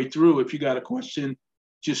the way through. If you got a question,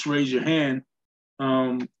 just raise your hand.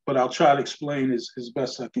 But I'll try to explain as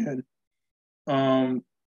best I can.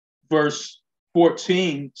 Verse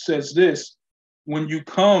 14 says this: when you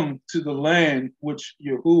come to the land which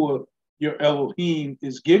Yahuah, your Elohim,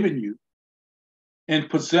 is giving you, and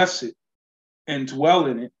possess it, and dwell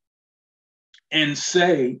in it, and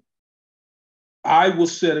say, I will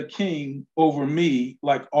set a king over me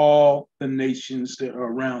like all the nations that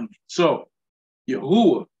are around me. So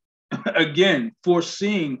Yahuah, again,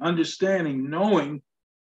 foreseeing, understanding, knowing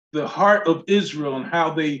the heart of Israel and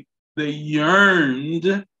how they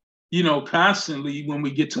yearned, constantly. When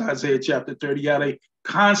we get to Isaiah chapter 30, how they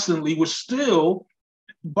constantly were still,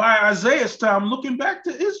 by Isaiah's time, looking back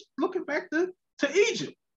to Egypt,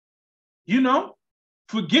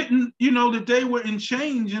 forgetting, that they were in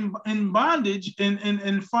chains and in bondage, and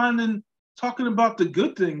talking about the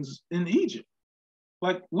good things in Egypt.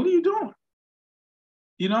 Like, what are you doing?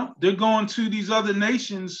 They're going to these other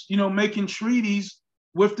nations, making treaties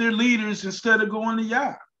with their leaders instead of going to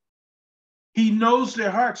Yah. He knows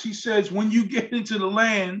their hearts. He says, when you get into the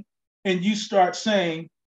land and you start saying,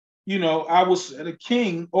 I will set a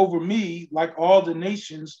king over me like all the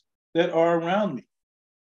nations that are around me,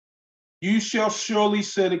 you shall surely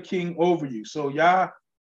set a king over you. So Yah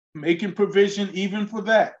making provision even for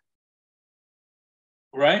that,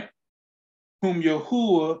 right? Whom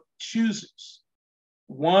Yahuah chooses,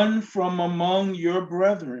 one from among your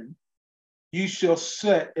brethren, you shall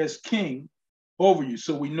set as king over you.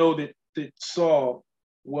 So we know that Saul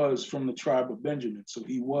was from the tribe of Benjamin. So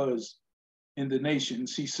he was in the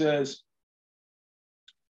nations. He says,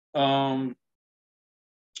 and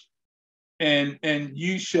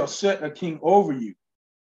you shall set a king over you.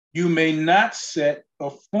 You may not set a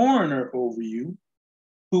foreigner over you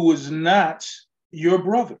who is not your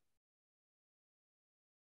brother,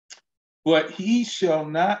 but he shall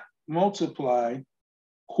not multiply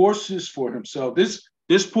horses for himself. This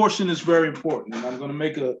portion is very important, and I'm going to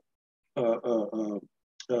make a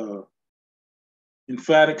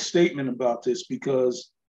emphatic statement about this,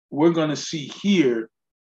 because we're going to see here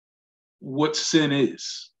what sin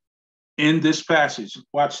is in this passage.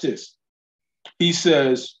 Watch this. He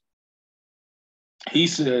says,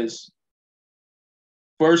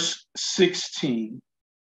 Verse 16,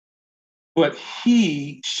 but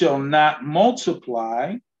he shall not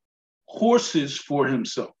multiply horses for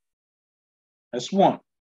himself. That's one.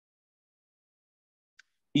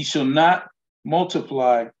 He shall not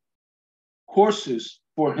multiply horses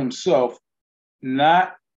for himself,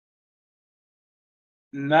 not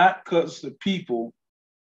cause the people,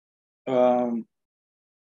 nor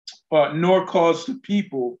cause the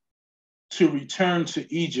people to return to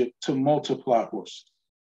Egypt to multiply horses.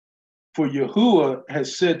 For Yahuah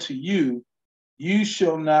has said to you, you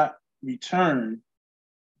shall not return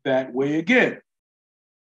that way again.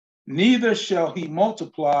 Neither shall he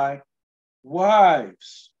multiply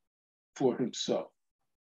wives for himself,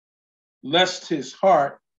 lest his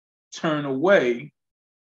heart turn away,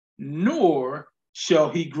 nor shall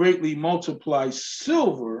he greatly multiply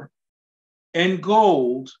silver and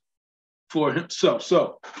gold for himself.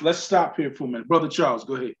 So let's stop here for a minute. Brother Charles,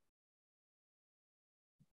 go ahead.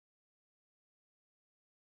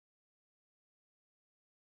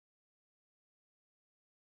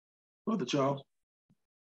 Brother Charles.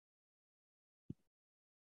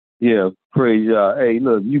 Yeah, praise y'all. Hey,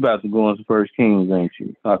 look, you about to go into First Kings, ain't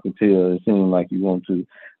you? I can tell. It seems like you want to.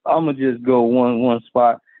 I'm gonna just go one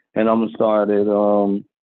spot, and I'm gonna start at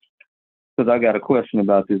because I got a question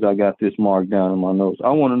about this. I got this marked down in my notes. I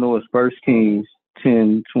want to know is First Kings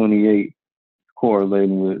 10:28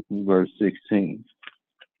 correlating with verse 16?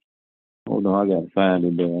 Hold on, I gotta find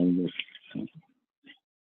it there.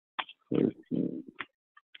 First Kings.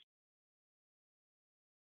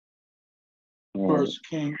 First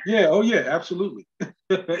King. Yeah, oh yeah, absolutely.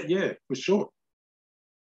 Yeah, for sure.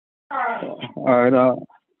 All right, I'm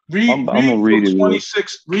gonna read it.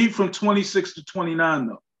 26. Read from 26 to 29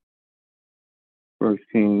 though. First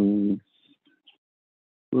Kings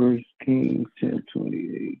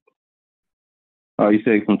 10:28. Oh, you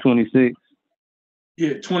say from 26?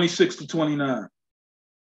 Yeah, 26 to 29.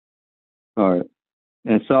 All right.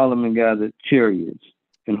 And Solomon gathered chariots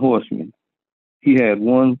and horsemen. He had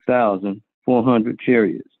 1,400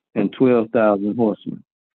 chariots and 12,000 horsemen,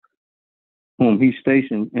 whom he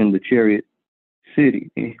stationed in the chariot city,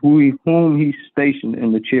 whom he stationed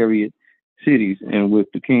in the chariot cities and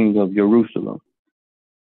with the king of Jerusalem.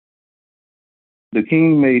 The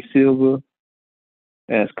king made silver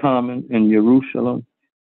as common in Jerusalem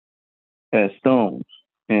as stones,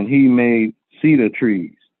 and he made cedar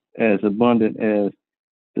trees as abundant as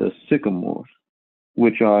the sycamores,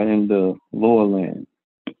 which are in the lower land.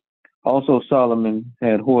 Also Solomon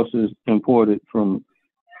had horses imported from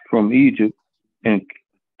Egypt and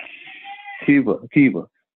Kiva.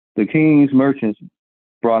 The king's merchants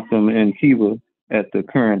brought them in Kiva at the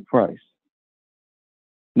current price.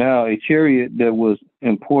 Now a chariot that was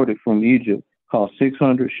imported from Egypt cost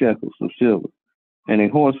 600 shekels of silver, and a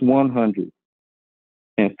horse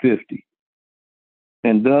 150.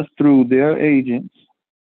 And thus through their agents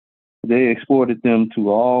they exported them to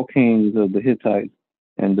all kings of the Hittites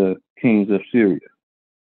and the kings of Syria.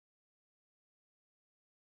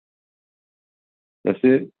 That's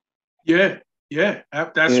it? Yeah.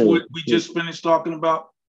 That's what we just finished talking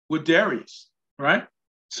about with Darius, right?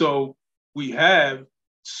 So we have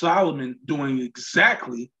Solomon doing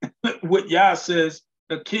exactly what Yah says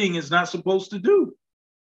a king is not supposed to do.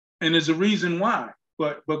 And there's a reason why.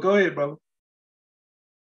 But go ahead, brother.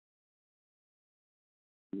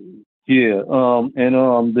 Yeah,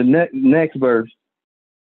 and the next verse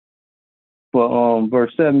for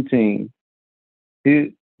verse 17,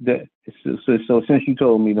 so since you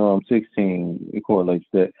told me 16, it correlates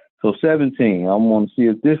that. So 17, I want to see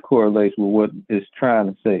if this correlates with what it's trying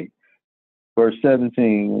to say. Verse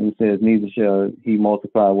 17, when it says, neither shall he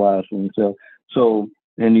multiply wives for himself. So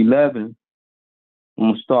in 11, I'm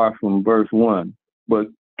going to start from verse 1. But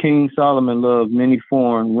King Solomon loved many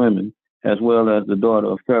foreign women, as well as the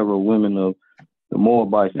daughter of Pharaoh, women of the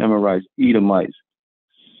Moabites, Amorites, Edomites,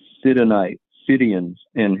 Sidonites, Sidonians,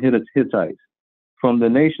 and Hittites, from the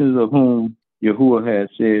nations of whom Yahuah had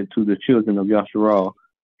said to the children of Yasharal,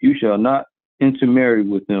 you shall not intermarry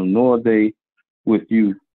with them, nor they with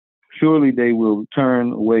you. Surely they will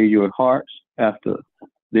turn away your hearts after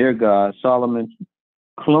their God. Solomon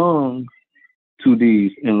clung to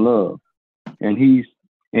these in love, and he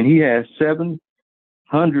has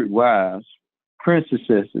 700 wives,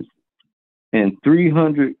 princesses, and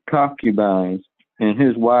 300 concubines, and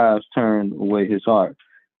his wives turned away his heart.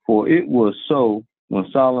 For it was so when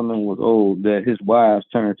Solomon was old that his wives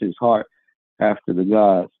turned his heart after the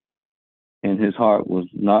gods, and his heart was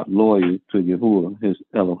not loyal to Yahuah, his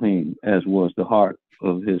Elohim, as was the heart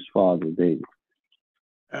of his father David.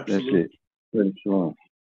 Absolutely. That's it. Shalom.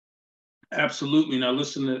 Absolutely. Now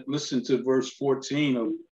listen to verse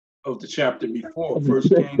 14 of the chapter before.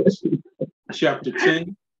 First Kings chapter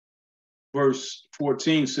 10, verse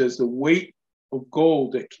 14 says, the weight of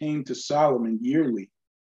gold that came to Solomon yearly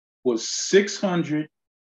was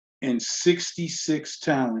 666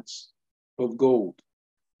 talents of gold.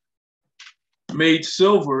 Made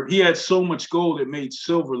silver, he had so much gold it made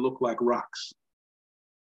silver look like rocks.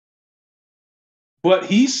 But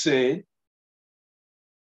he said,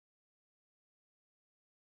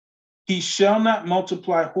 he shall not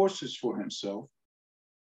multiply horses for himself,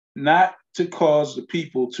 not to cause the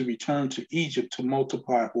people to return to Egypt to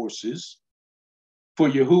multiply horses. For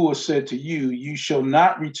Yahuah said to you, you shall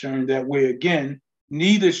not return that way again,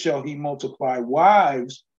 neither shall he multiply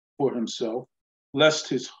wives for himself, lest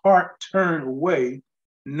his heart turn away,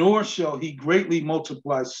 nor shall he greatly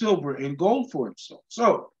multiply silver and gold for himself.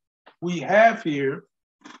 So we have here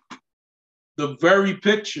the very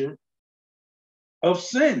picture of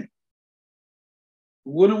sin.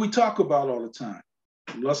 What do we talk about all the time?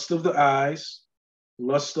 Lust of the eyes,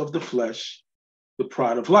 lust of the flesh, the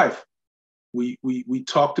pride of life. We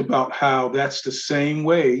talked about how that's the same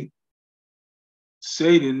way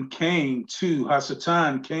Satan came to,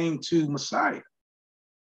 Hasatan came to Messiah.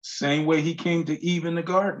 Same way he came to Eve in the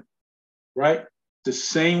garden, right? The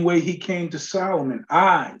same way he came to Solomon.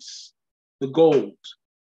 Eyes, the gold.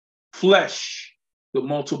 Flesh, the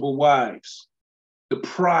multiple wives. The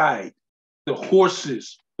pride, the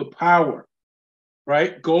horses, the power,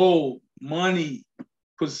 right? Gold, money,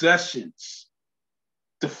 possessions.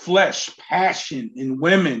 The flesh, passion in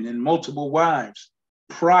women and multiple wives.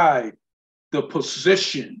 Pride, the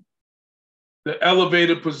position, the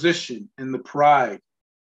elevated position and the pride.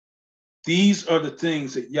 These are the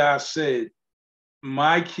things that Yah said,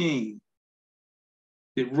 my king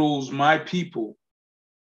that rules my people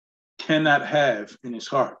cannot have in his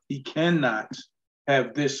heart. He cannot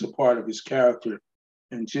have this a part of his character.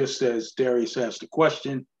 And just as Darius asked the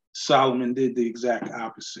question, Solomon did the exact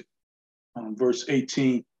opposite. Verse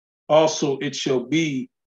 18, also it shall be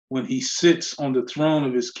when he sits on the throne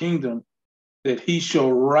of his kingdom that he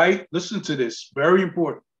shall write, listen to this, very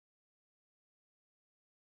important,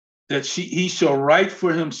 that he shall write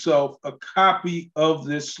for himself a copy of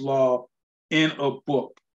this law in a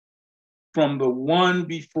book from the one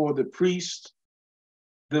before the priest,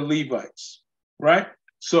 the Levites, right?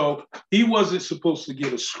 So he wasn't supposed to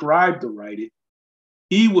get a scribe to write it.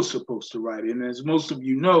 He was supposed to write it. And as most of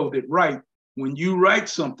you know, that when you write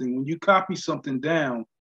something, when you copy something down,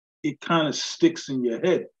 it kind of sticks in your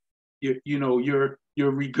head. You're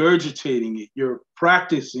regurgitating it, you're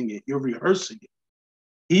practicing it, you're rehearsing it.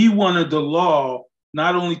 He wanted the law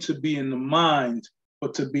not only to be in the mind,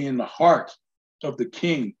 but to be in the heart of the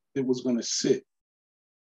king that was going to sit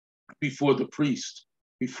before the priest,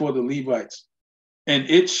 before the Levites. And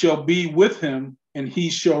it shall be with him, and he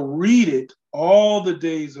shall read it all the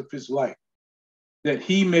days of his life, that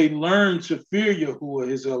he may learn to fear Yahuah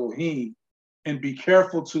his Elohim, and be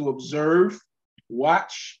careful to observe,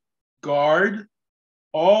 watch, guard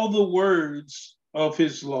all the words of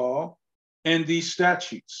his law and these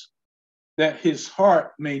statutes, that his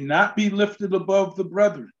heart may not be lifted above the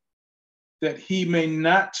brethren, that he may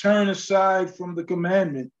not turn aside from the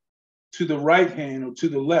commandment to the right hand or to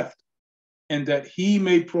the left, and that he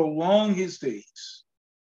may prolong his days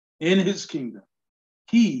in his kingdom,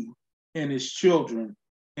 he and his children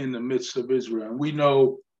in the midst of Israel. And we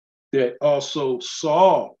know that also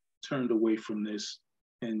Saul turned away from this,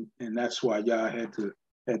 and that's why Yah had to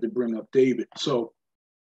bring up David. So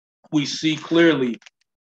we see clearly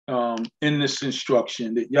in this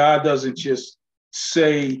instruction that Yah doesn't just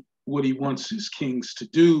say what he wants his kings to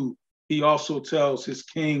do, he also tells his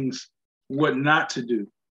kings what not to do,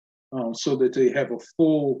 so that they have a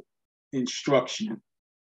full instruction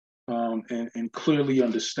and clearly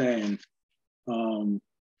understand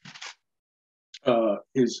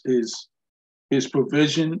his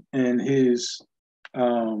provision and his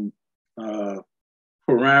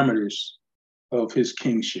parameters of his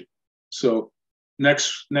kingship. So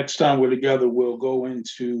next time we're together, we'll go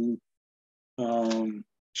into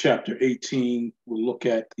chapter 18. We'll look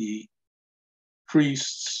at the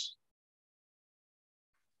priests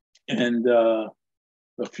and a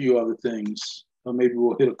few other things. Or maybe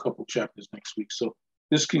we'll hit a couple chapters next week. So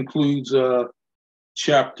this concludes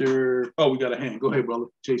chapter. Oh, we got a hand. Go ahead, brother.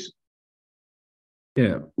 Jason.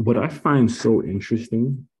 Yeah, what I find so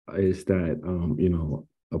interesting is that,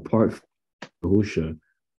 apart from Yahusha,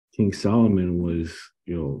 King Solomon was,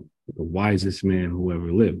 the wisest man who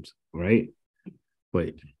ever lived, right?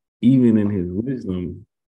 But even in his wisdom,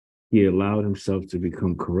 he allowed himself to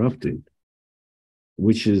become corrupted.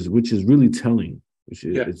 which is really telling. Which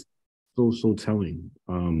is it's so telling.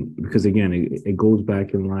 Because again, it goes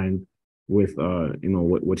back in line with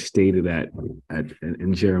what's stated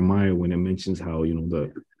in Jeremiah when it mentions how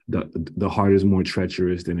the heart is more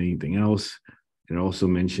treacherous than anything else. It also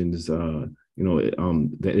mentions that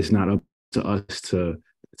it's not up to us to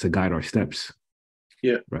guide our steps.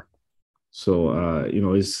 Yeah. Right. So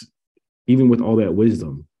it's even with all that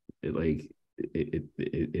wisdom, it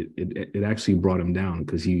actually brought him down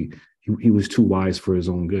because he was too wise for his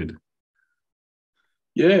own good.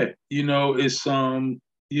 Yeah, it's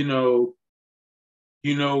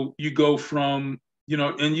you go from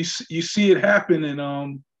and you see it happen,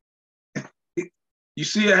 and you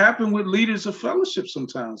see it happen with leaders of fellowship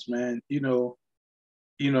sometimes, man. It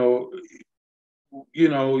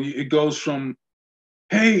goes from,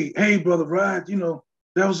 hey, Brother Rod,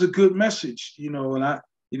 that was a good message, and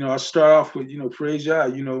I start off with, praise Yah,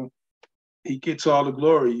 he gets all the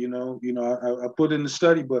glory, I put in the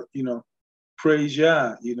study, but, praise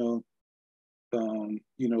Yah,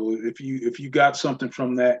 if you got something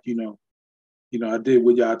from that, I did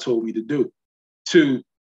what Yah told me to do. To,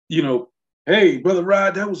 hey, Brother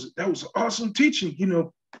Rod, that was awesome teaching,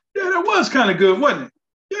 that was kind of good, wasn't it?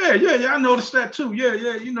 Yeah, I noticed that too. Yeah,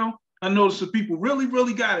 I noticed that people really,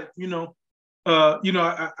 really got it,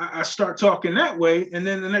 I start talking that way, and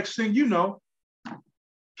then the next thing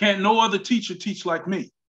can't no other teacher teach like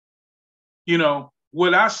me.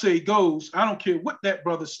 What I say goes. I don't care what that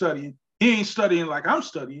brother's studying. He ain't studying like I'm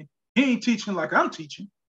studying. He ain't teaching like I'm teaching.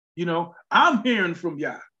 I'm hearing from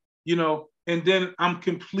Yah, and then I'm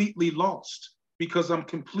completely lost because I'm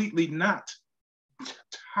completely not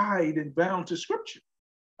tied and bound to scripture.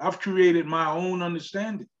 I've created my own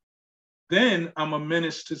understanding. Then I'm a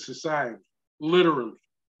menace to society, literally.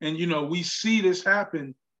 And, we see this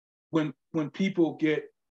happen when people get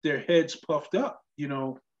their heads puffed up,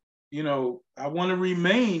 I want to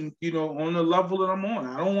remain, on the level that I'm on.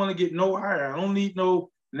 I don't want to get no higher. I don't need no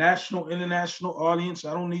national, international audience.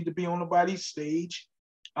 I don't need to be on nobody's stage.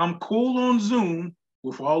 I'm cool on Zoom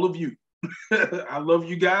with all of you. I love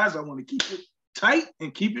you guys. I want to keep it tight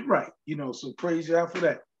and keep it right, so praise Yah for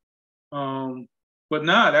that. But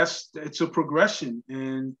it's a progression,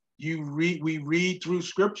 and we read through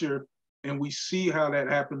scripture and we see how that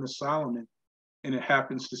happened to Solomon, and it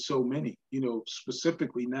happens to so many,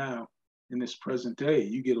 specifically now in this present day.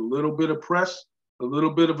 You get a little bit of press, a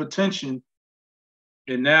little bit of attention,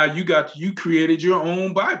 and now you created your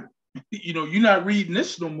own Bible. You're not reading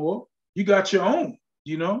this no more. You got your own,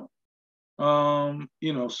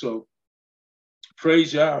 so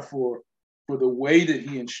praise Yah for the way that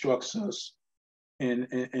he instructs us and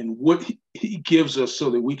what he gives us so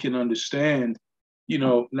that we can understand,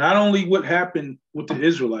 not only what happened with the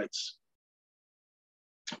Israelites,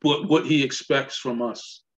 but what he expects from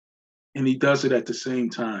us. And he does it at the same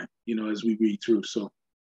time, as we read through. So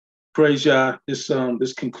praise Yah.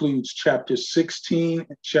 This concludes chapter 16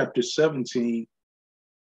 and chapter 17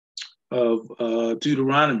 of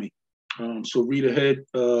Deuteronomy. So read ahead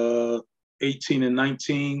 18 and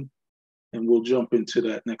 19, and we'll jump into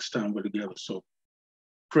that next time we're together. So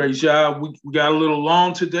praise Yah. We got a little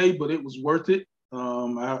long today, but it was worth it.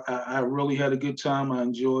 I really had a good time. I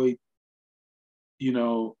enjoyed,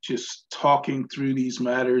 just talking through these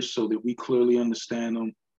matters so that we clearly understand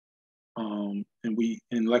them.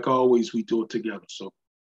 And like always, we do it together. So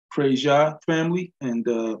praise Yah, family, and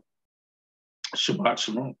Shabbat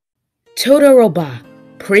Shalom. Toda Robah,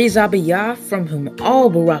 praise Abba Yah, from whom all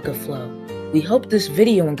baraka flow. We hope this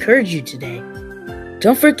video encouraged you today.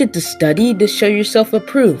 Don't forget to study to show yourself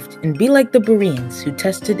approved and be like the Bereans who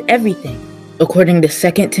tested everything, according to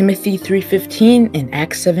 2 Timothy 3:15 and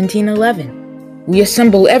Acts 17:11. We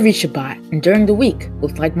assemble every Shabbat and during the week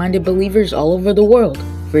with like-minded believers all over the world,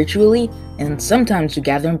 virtually, and sometimes we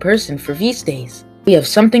gather in person for feast days. We have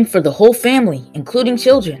something for the whole family, including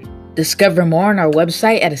children. Discover more on our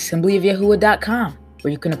website at assemblyofyahuah.com,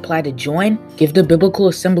 where you can apply to join, give the biblical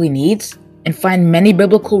assembly needs, and find many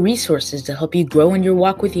biblical resources to help you grow in your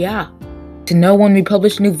walk with Yah. To know when we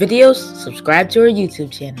publish new videos, subscribe to our YouTube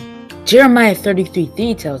channel. Jeremiah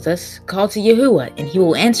 33:3 tells us, call to Yahuah and he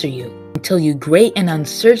will answer you and tell you great and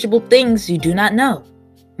unsearchable things you do not know.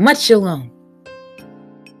 Much shalom.